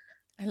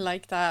 I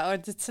like that. Oh,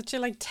 it's such a,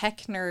 like,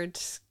 tech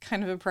nerd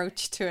kind of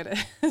approach to it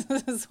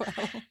as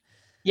well.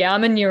 Yeah,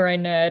 I'm a neuro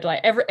nerd.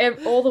 Like,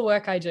 all the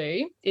work I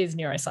do is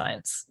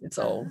neuroscience. It's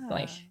all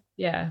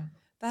yeah.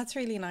 That's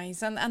really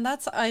nice. And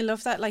I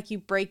love that, like, you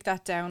break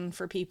that down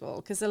for people,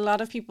 because a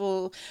lot of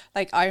people,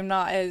 like, I'm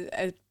not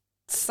a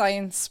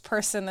science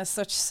person as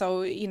such,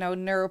 so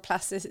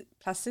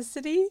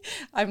neuroplasticity,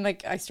 I'm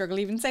like, I struggle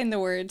even saying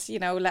the word,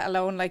 let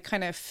alone, like,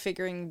 kind of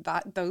figuring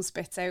those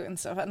bits out and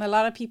stuff. And a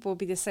lot of people will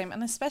be the same,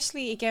 and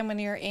especially again when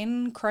you're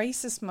in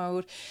crisis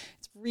mode,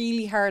 it's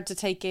really hard to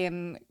take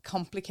in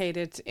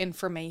complicated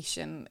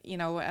information,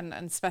 and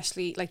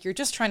especially, like, you're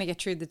just trying to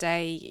get through the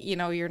day,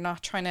 you're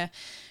not trying to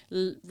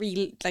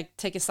really, like,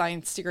 take a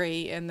science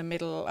degree in the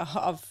middle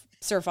of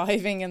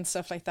surviving and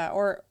stuff like that,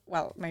 or,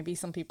 well, maybe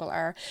some people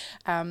are,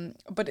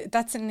 but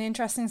that's an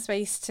interesting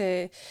space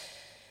to,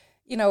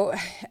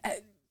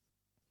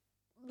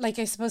 like,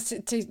 I suppose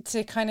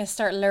to kind of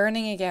start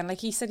learning again.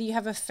 Like you said, you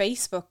have a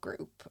Facebook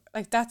group,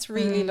 like, that's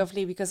really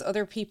lovely, because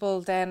other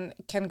people then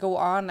can go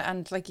on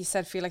and, like you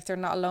said, feel like they're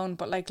not alone,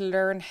 but, like,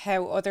 learn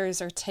how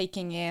others are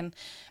taking in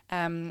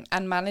and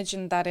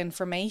managing that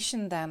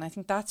information. Then I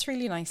think that's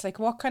really nice. Like,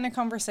 what kind of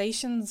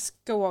conversations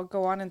go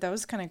on in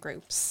those kind of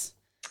groups?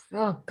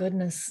 Oh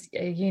goodness,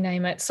 you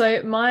name it.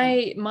 So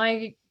my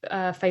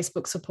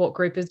Facebook support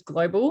group is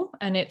global,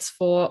 and it's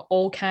for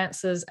all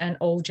cancers and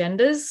all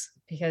genders,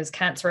 because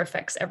cancer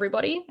affects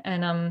everybody.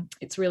 And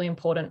it's really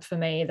important for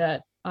me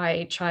that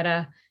I try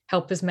to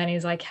help as many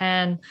as I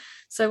can.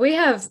 So we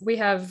have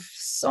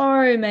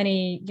so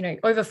many,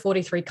 over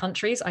 43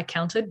 countries. I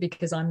counted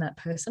because I'm that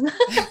person.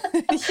 Yeah,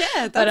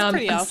 that's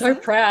pretty awesome. I'm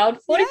so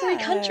proud. 43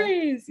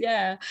 countries.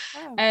 Yeah.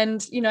 Wow.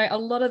 And, a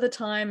lot of the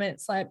time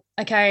it's like,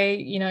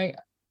 okay,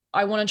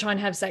 I want to try and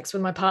have sex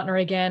with my partner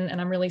again, and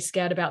I'm really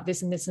scared about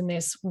this and this and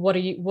this. What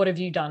have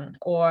you done?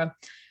 Or,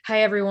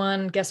 hey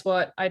everyone, guess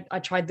what? I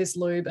tried this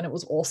lube and it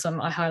was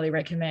awesome. I highly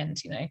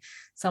recommend.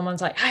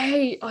 Someone's like,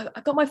 hey, I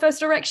got my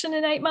first erection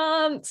in 8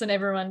 months, and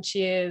everyone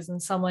cheers.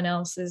 And someone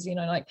else is,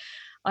 like,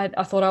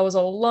 I thought I was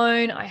all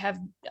alone. I have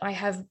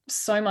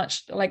so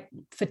much, like,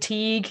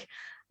 fatigue.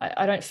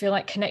 I don't feel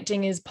like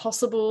connecting is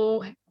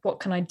possible. What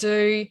can I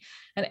do?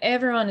 And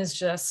everyone is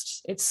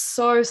just, it's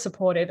so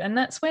supportive. And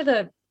that's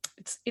where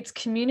it's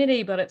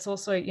community, but it's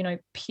also,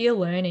 peer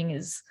learning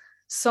is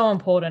so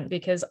important,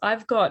 because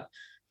I've got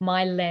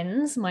my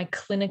lens, my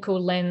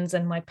clinical lens,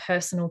 and my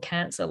personal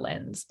cancer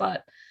lens,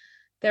 but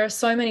there are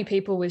so many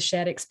people with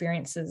shared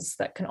experiences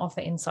that can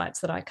offer insights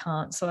that I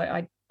can't. So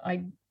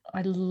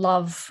I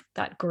love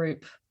that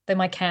group. They're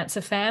my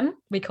cancer fam.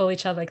 We call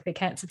each other like the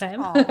cancer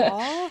fam.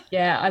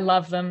 Yeah, I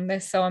love them.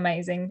 They're so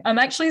amazing. I'm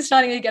actually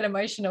starting to get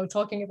emotional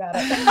talking about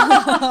it.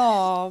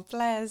 Oh,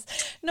 bless.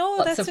 No,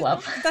 Lots of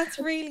love. That's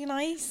really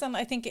nice. And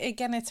I think,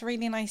 again, it's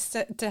really nice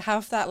to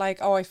have that, like,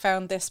 oh, I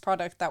found this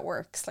product that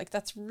works. Like,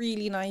 that's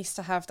really nice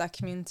to have that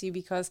community,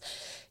 because,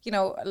 you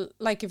know,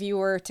 like if you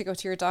were to go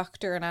to your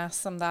doctor and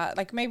ask them that,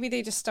 like, maybe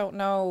they just don't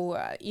know,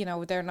 you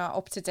know, they're not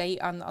up to date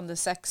on the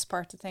sex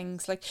part of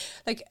things. Like,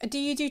 do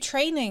you do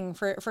training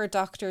for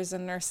doctors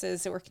and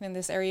nurses working in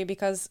this area?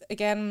 Because,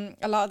 again,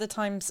 a lot of the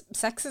times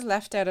sex is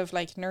left out of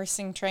like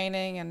nursing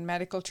training and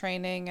medical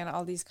training and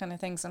all these kind of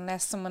things,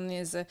 unless someone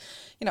is a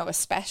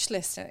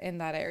specialist in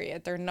that area.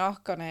 They're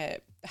not going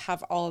to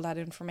have all that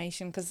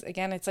information, because,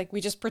 again, it's like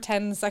we just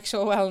pretend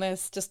sexual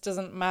wellness just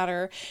doesn't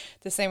matter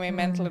the same way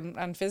mental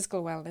and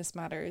physical wellness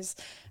matters.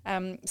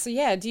 So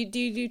yeah, do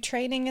you do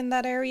training in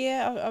that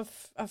area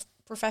of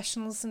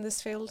professionals in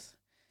this field?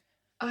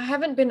 I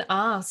haven't been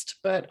asked,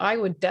 but I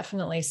would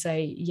definitely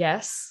say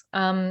yes.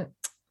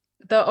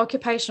 The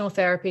occupational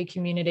therapy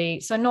community,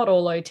 so not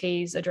all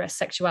OTs address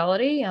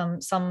sexuality.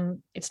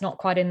 Some, it's not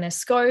quite in their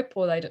scope,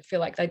 or they feel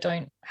like they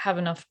don't have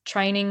enough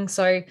training.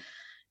 So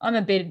I'm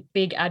a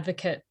big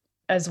advocate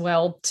as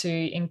well to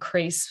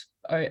increase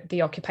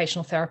the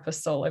occupational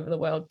therapists all over the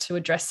world to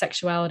address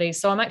sexuality.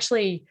 So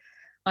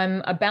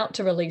I'm about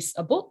to release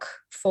a book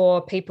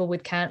for people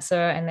with cancer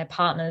and their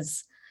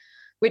partners,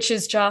 which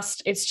is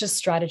it's just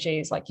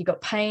strategies. Like, you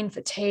got pain,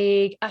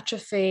 fatigue,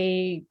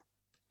 atrophy,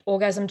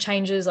 orgasm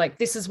changes. Like,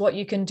 this is what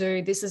you can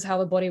do. This is how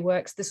the body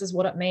works. This is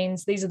what it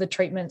means. These are the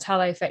treatments, how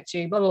they affect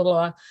you, blah, blah,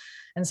 blah.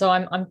 And so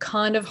I'm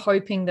kind of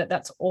hoping that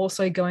that's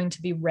also going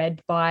to be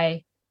read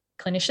by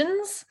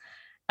clinicians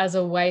as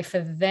a way for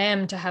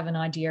them to have an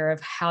idea of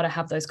how to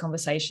have those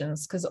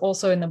conversations. Because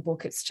also in the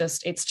book, it's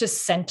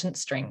just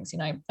sentence strings, you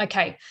know.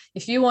 Okay,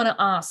 if you want to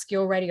ask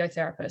your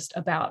radiotherapist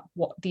about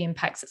what the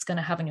impacts it's going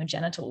to have on your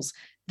genitals,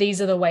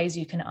 these are the ways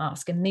you can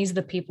ask, and these are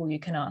the people you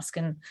can ask.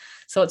 And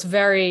so it's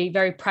very,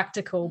 very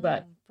practical,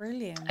 but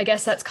brilliant. I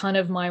guess that's kind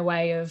of my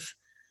way of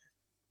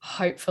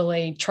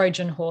hopefully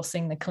Trojan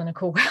horsing the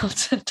clinical world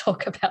to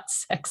talk about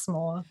sex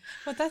more.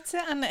 Well, that's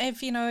it. And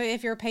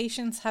if your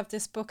patients have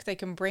this book, they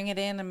can bring it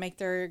in and make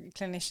their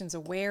clinicians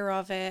aware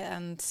of it,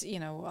 and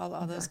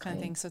all those kind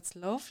of things. So it's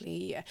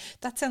lovely.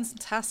 That sounds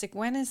fantastic.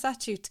 When is that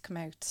due to come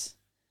out?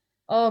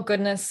 Oh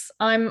goodness,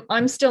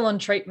 I'm still on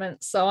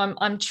treatment, so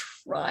I'm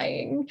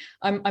trying.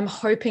 I'm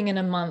hoping in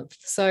a month.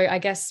 So I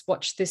guess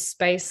watch this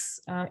space.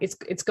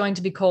 It's going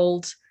to be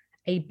called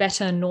A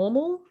Better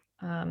Normal.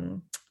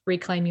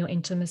 Reclaim your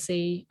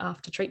intimacy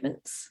after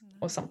treatments,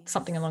 or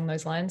something along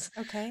those lines.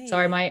 Okay.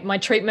 Sorry, my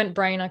treatment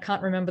brain, I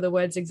can't remember the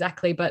words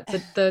exactly, but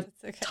the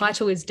okay.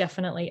 Title is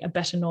definitely A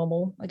Better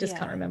Normal. I just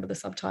can't remember the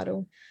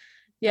subtitle.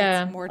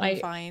 Yeah. That's more than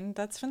fine.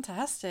 That's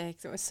fantastic.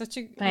 It was such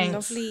a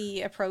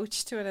lovely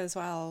approach to it as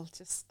well.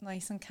 Just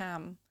nice and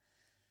calm.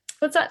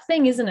 But it's that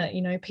thing, isn't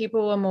it?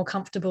 People are more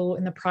comfortable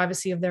in the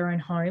privacy of their own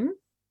home.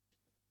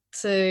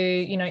 So,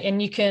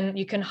 and you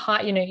can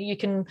hide, you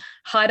can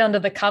hide under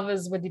the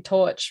covers with your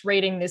torch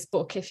reading this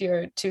book if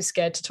you're too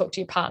scared to talk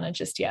to your partner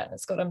just yet.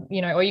 It's got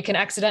or you can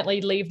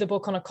accidentally leave the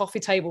book on a coffee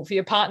table for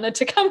your partner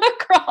to come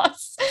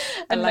across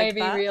and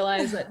maybe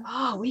realize that,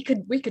 we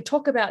could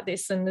talk about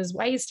this, and there's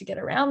ways to get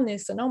around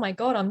this, and oh my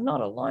God, I'm not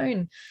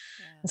alone.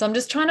 Yeah. And so I'm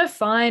just trying to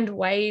find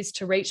ways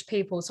to reach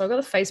people. So I've got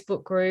a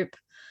Facebook group.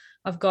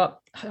 I've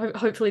got,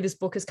 hopefully this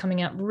book is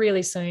coming out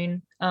really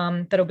soon.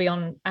 That'll be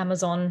on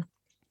Amazon.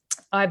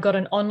 I've got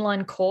an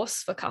online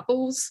course for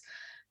couples,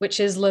 which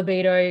is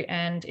libido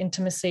and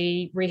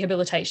intimacy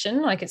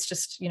rehabilitation. Like, it's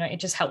just, it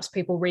just helps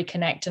people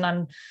reconnect.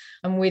 And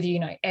I'm with you,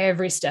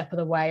 every step of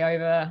the way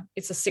over.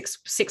 It's a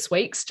six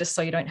weeks, just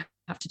so you don't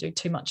have to do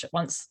too much at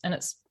once. And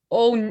it's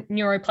all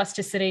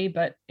neuroplasticity,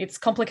 but it's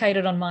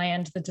complicated on my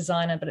end, the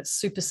designer, but it's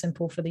super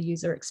simple for the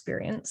user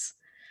experience.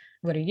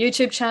 I've got a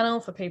YouTube channel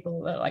for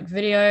people that like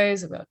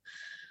videos. I've got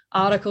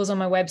articles on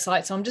my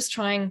website. So I'm just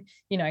trying,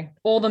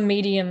 all the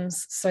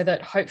mediums, so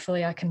that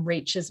hopefully I can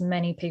reach as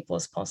many people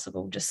as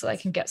possible, just so they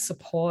can get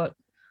support.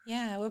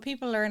 Yeah, well,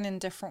 people learn in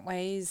different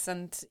ways,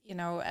 and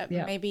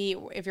maybe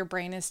if your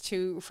brain is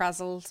too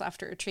frazzled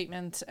after a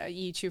treatment, a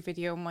YouTube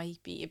video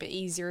might be a bit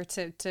easier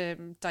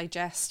to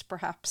digest,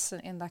 perhaps,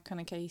 in that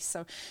kind of case.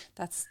 So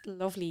that's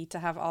lovely to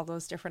have all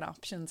those different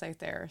options out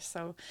there.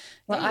 So,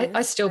 well,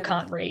 I still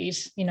can't read.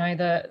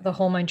 The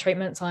hormone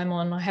treatments I'm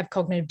on, I have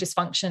cognitive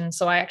dysfunction,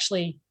 so I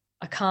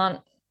can't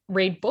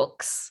read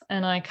books,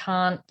 and I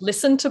can't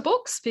listen to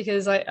books,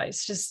 because I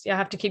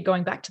have to keep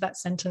going back to that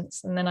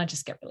sentence, and then I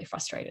just get really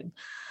frustrated.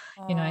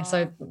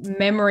 So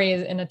memory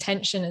and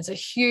attention is a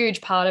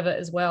huge part of it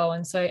as well.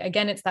 And so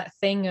again, it's that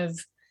thing of,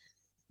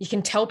 you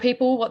can tell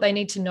people what they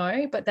need to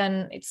know, but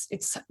then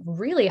it's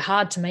really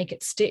hard to make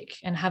it stick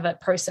and have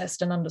it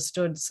processed and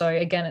understood. So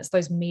again, it's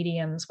those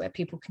mediums where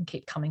people can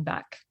keep coming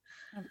back.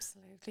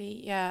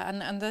 Absolutely, yeah,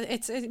 and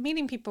it's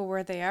meeting people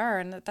where they are,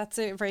 and that's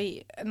a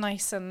very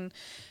nice and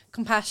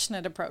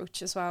compassionate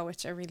approach as well,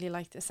 which I really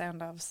like the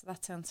sound of. So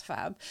that sounds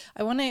fab.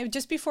 I want to,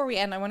 just before we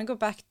end, I want to go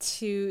back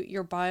to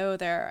your bio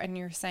there, and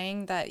you're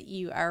saying that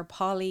you are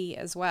poly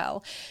as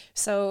well.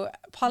 So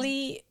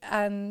poly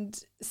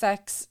and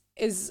sex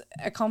is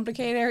a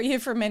complicated area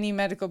for many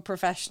medical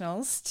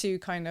professionals to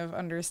kind of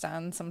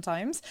understand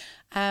sometimes.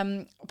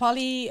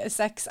 Poly,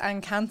 sex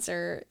and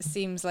cancer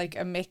seems like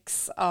a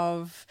mix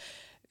of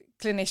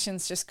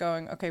clinicians just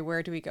going, okay,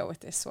 where do we go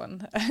with this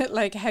one?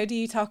 Like, how do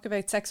you talk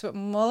about sex with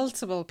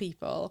multiple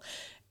people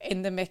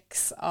in the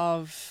mix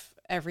of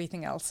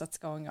everything else that's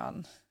going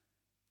on?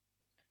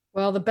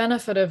 Well, the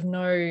benefit of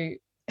no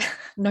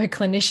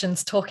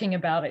clinicians talking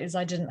about it is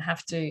I didn't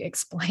have to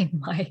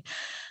explain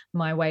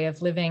my way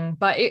of living,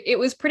 but it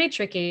was pretty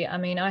tricky. I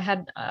mean, I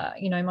had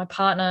my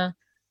partner,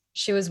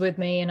 she was with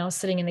me, and I was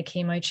sitting in the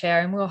chemo chair,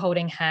 and we were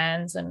holding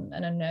hands, and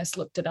a nurse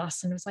looked at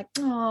us and was like,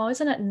 oh,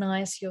 isn't it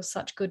nice, you're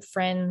such good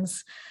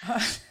friends.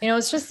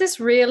 It's just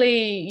this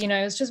really, it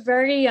was just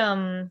very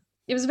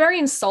it was very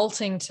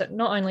insulting to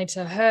not only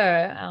to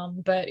her,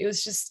 but it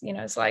was just,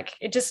 it's like,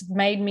 it just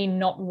made me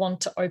not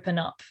want to open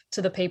up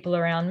to the people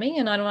around me.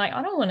 And I'm like,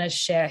 I don't want to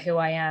share who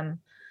I am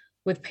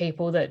with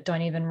people that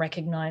don't even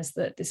recognize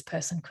that this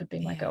person could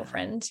be my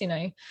girlfriend,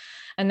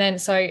 And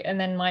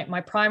then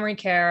my primary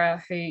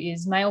carer, who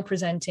is male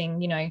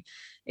presenting,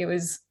 it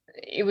was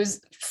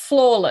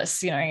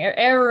flawless,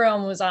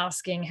 everyone was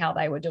asking how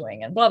they were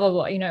doing and blah, blah,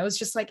 blah. It was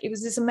just like, it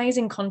was this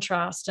amazing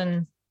contrast.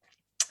 And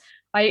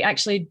I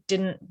actually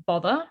didn't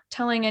bother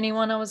telling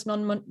anyone I was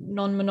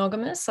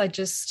non-monogamous. It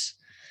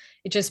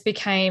just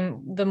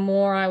became, the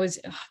more I was,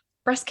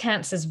 breast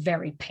cancer is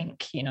very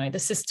pink, the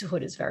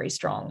sisterhood is very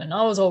strong. And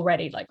I was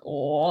already like,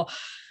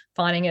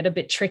 finding it a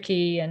bit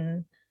tricky.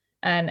 And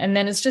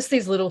then it's just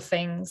these little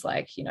things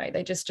like,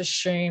 they just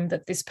assume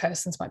that this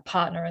person's my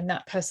partner and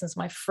that person's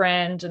my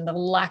friend, and the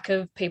lack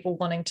of people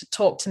wanting to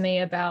talk to me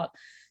about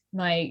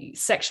my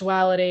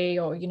sexuality,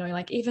 or,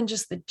 like even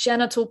just the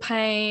genital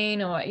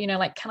pain, or,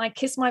 like, can I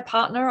kiss my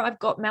partner? I've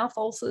got mouth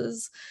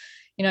ulcers.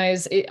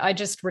 I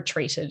just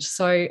retreated.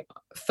 So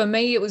for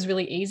me, it was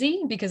really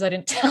easy because I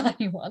didn't tell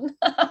anyone.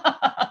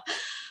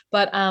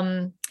 But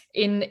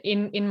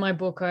in my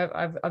book,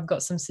 I've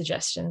got some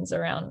suggestions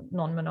around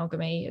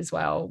non-monogamy as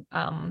well,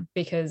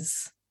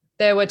 because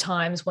there were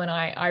times when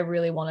I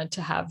really wanted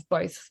to have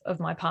both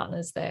of my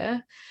partners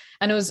there,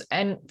 and it was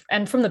and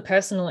from the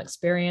personal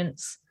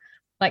experience,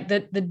 like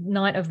the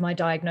night of my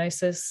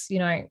diagnosis,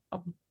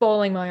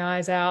 bawling my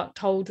eyes out,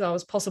 told I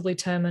was possibly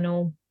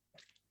terminal.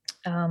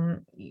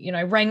 Rang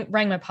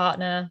my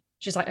partner.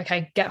 She's like,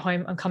 okay, get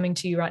home, I'm coming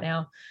to you right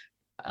now.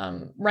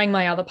 Rang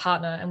my other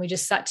partner, and we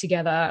just sat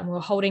together, and we were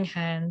holding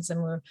hands,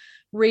 and we we're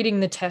reading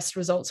the test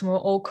results, and we were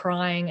all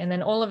crying. And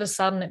then all of a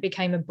sudden it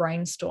became a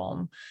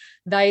brainstorm.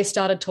 They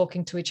started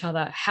talking to each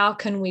other. How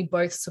can we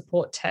both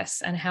support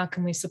Tess, and how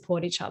can we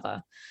support each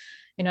other?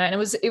 And it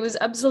was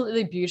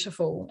absolutely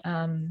beautiful.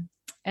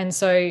 And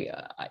so,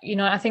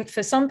 I think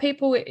for some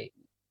people,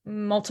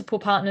 multiple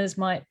partners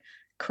might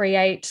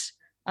create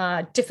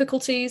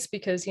difficulties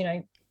because,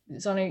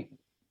 there's only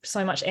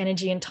so much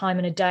energy and time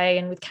in a day.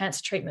 And with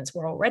cancer treatments,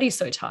 we're already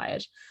so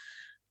tired.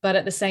 But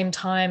at the same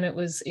time, it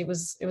was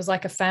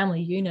like a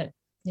family unit,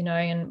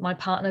 and my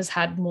partners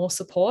had more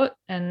support,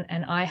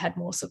 and I had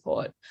more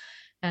support,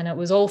 and it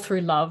was all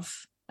through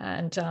love.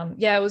 And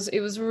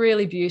it was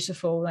really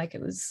beautiful. Like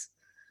it was,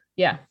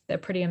 they're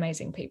pretty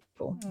amazing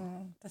people.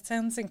 Oh, that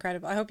sounds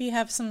incredible. I hope you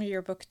have some of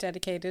your book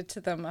dedicated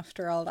to them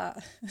after all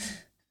that.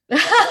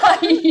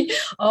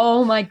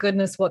 Oh my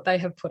goodness, what they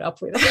have put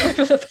up with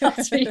over the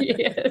past few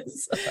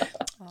years.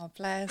 Oh,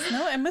 bless.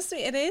 No,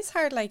 it is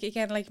hard, like,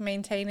 again, like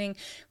maintaining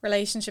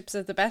relationships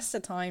at the best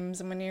of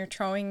times, and when you're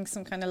throwing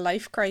some kind of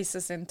life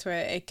crisis into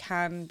it, it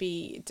can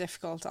be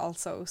difficult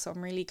also. So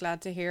I'm really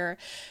glad to hear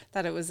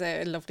that it was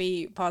a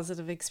lovely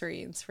positive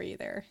experience for you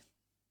there.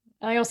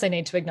 I also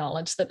need to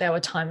acknowledge that there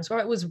were times where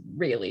it was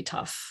really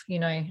tough.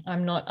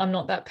 I'm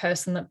not that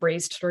person that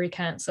breezed through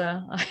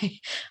cancer.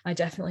 I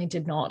definitely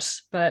did not.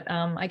 But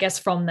I guess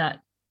from that,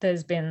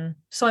 there's been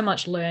so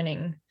much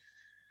learning.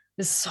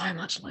 There's so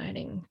much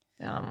learning.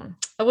 I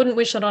wouldn't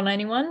wish it on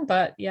anyone,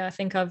 but I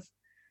think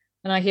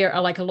I hear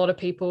like a lot of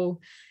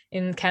people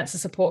in cancer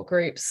support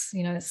groups,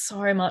 there's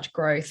so much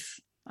growth,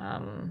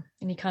 and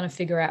you kind of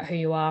figure out who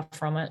you are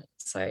from it.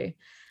 So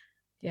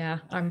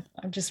I'm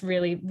just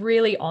really,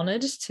 really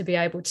honored to be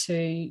able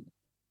to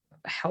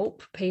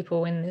help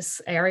people in this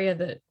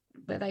area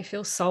where they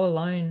feel so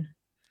alone.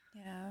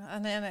 Yeah,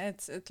 and then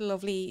it's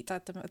lovely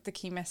that the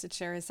key message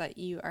there is that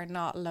you are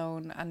not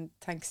alone, and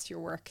thanks to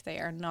your work, they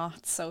are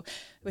not. So,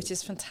 which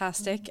is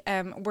fantastic.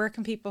 Where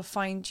can people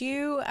find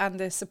you and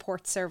the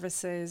support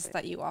services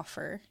that you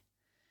offer?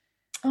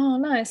 Oh,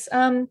 nice.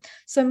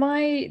 So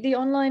the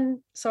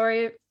online,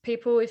 sorry,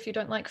 people, if you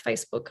don't like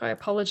Facebook, I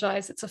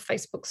apologize. It's a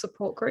Facebook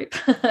support group.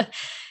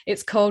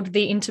 It's called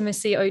the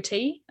Intimacy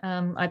OT.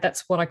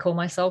 That's what I call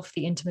myself,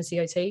 the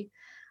Intimacy OT.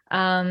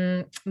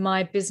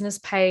 My business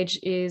page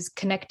is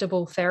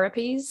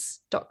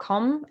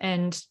connectabletherapies.com,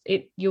 and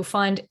you'll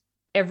find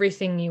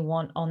everything you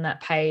want on that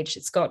page.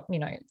 It's got,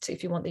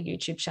 if you want the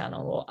YouTube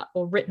channel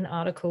or written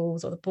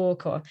articles or the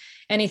book or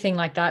anything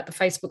like that, the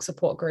Facebook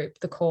support group,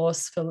 the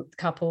course for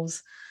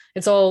couples,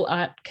 it's all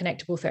at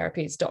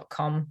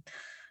connectabletherapies.com.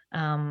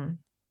 And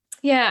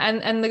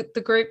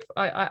the group,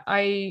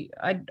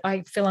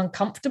 I feel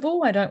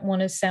uncomfortable. I don't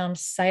want to sound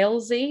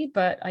salesy,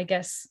 but I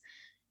guess,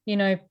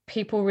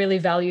 people really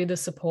value the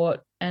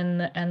support and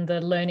the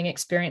learning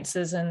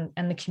experiences and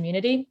the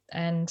community.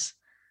 And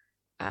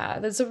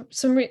it's a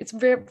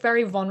very,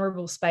 very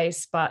vulnerable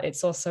space, but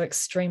it's also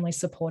extremely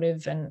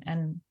supportive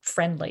and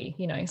friendly,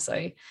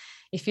 So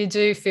if you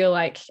do feel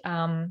like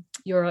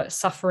you're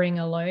suffering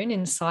alone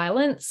in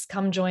silence,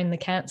 come join the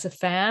Cancer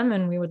Fam,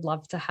 and we would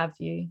love to have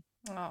you.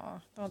 Oh,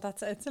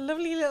 it's a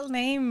lovely little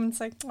name. It's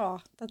like, oh,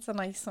 that's a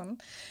nice one.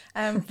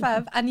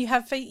 Fab. And you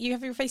have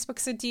your Facebook.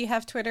 So do you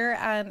have Twitter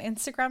and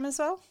Instagram as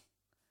well?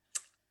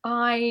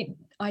 I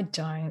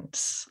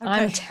don't. Okay.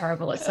 I'm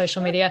terrible at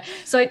social media.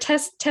 So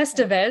Tess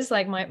Devez,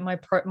 like my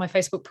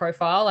Facebook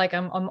profile, like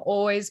I'm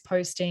always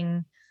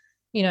posting,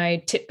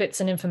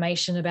 tidbits and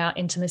information about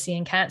intimacy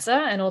and cancer,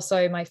 and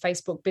also my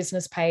Facebook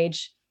business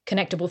page,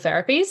 Connectable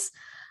Therapies.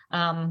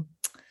 I'm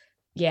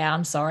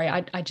sorry.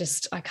 I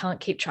can't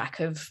keep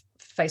track of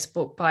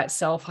Facebook by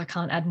itself. I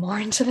can't add more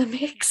into the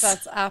mix.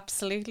 That's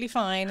absolutely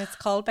fine. It's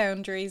called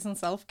boundaries and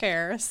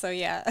self-care. So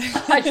yeah.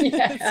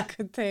 It's a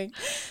good thing.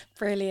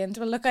 Brilliant.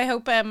 Well, look, I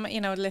hope,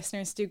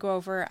 listeners do go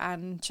over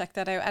and check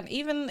that out. And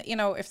even,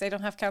 if they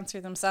don't have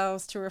cancer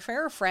themselves, to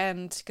refer a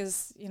friend,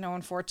 because,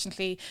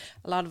 unfortunately,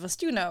 a lot of us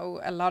do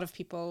know a lot of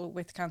people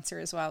with cancer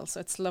as well. So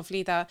it's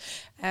lovely that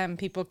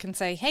people can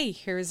say, hey,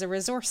 here's a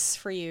resource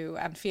for you,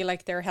 and feel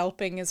like they're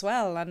helping as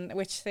well, and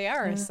which they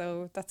are.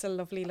 So that's a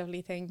lovely,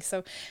 lovely thing.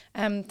 So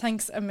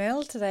thanks a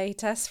mil today,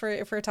 Tess,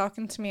 for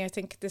talking to me. I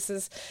think this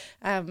is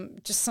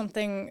just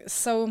something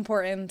so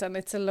important, and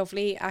it's a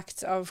lovely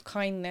act of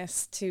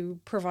kindness to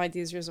provide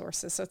these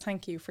resources. So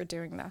thank you for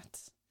doing that.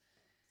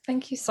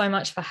 Thank you so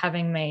much for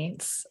having me.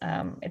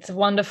 It's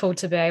wonderful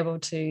to be able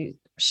to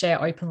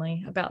share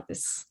openly about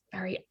this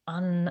very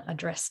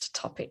unaddressed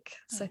topic.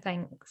 So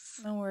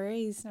thanks. No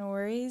worries.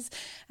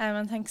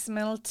 And thanks a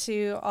mil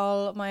to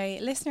all my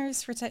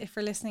listeners for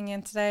listening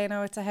in today. I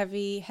know it's a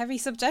heavy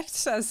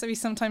subject, as we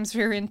sometimes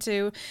veer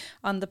into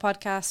on the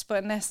podcast,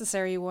 but a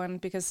necessary one,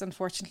 because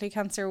unfortunately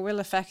cancer will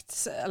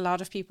affect a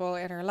lot of people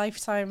in our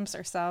lifetimes,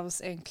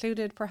 ourselves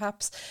included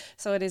perhaps.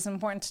 So it is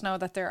important to know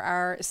that there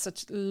are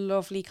such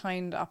lovely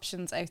kind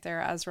options out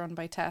there as run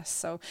by Tess.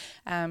 So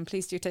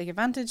please do take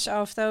advantage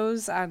of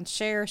those and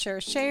share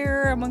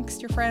amongst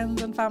your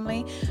friends and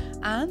family,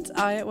 and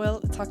I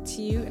will talk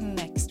to you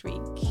next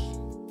week.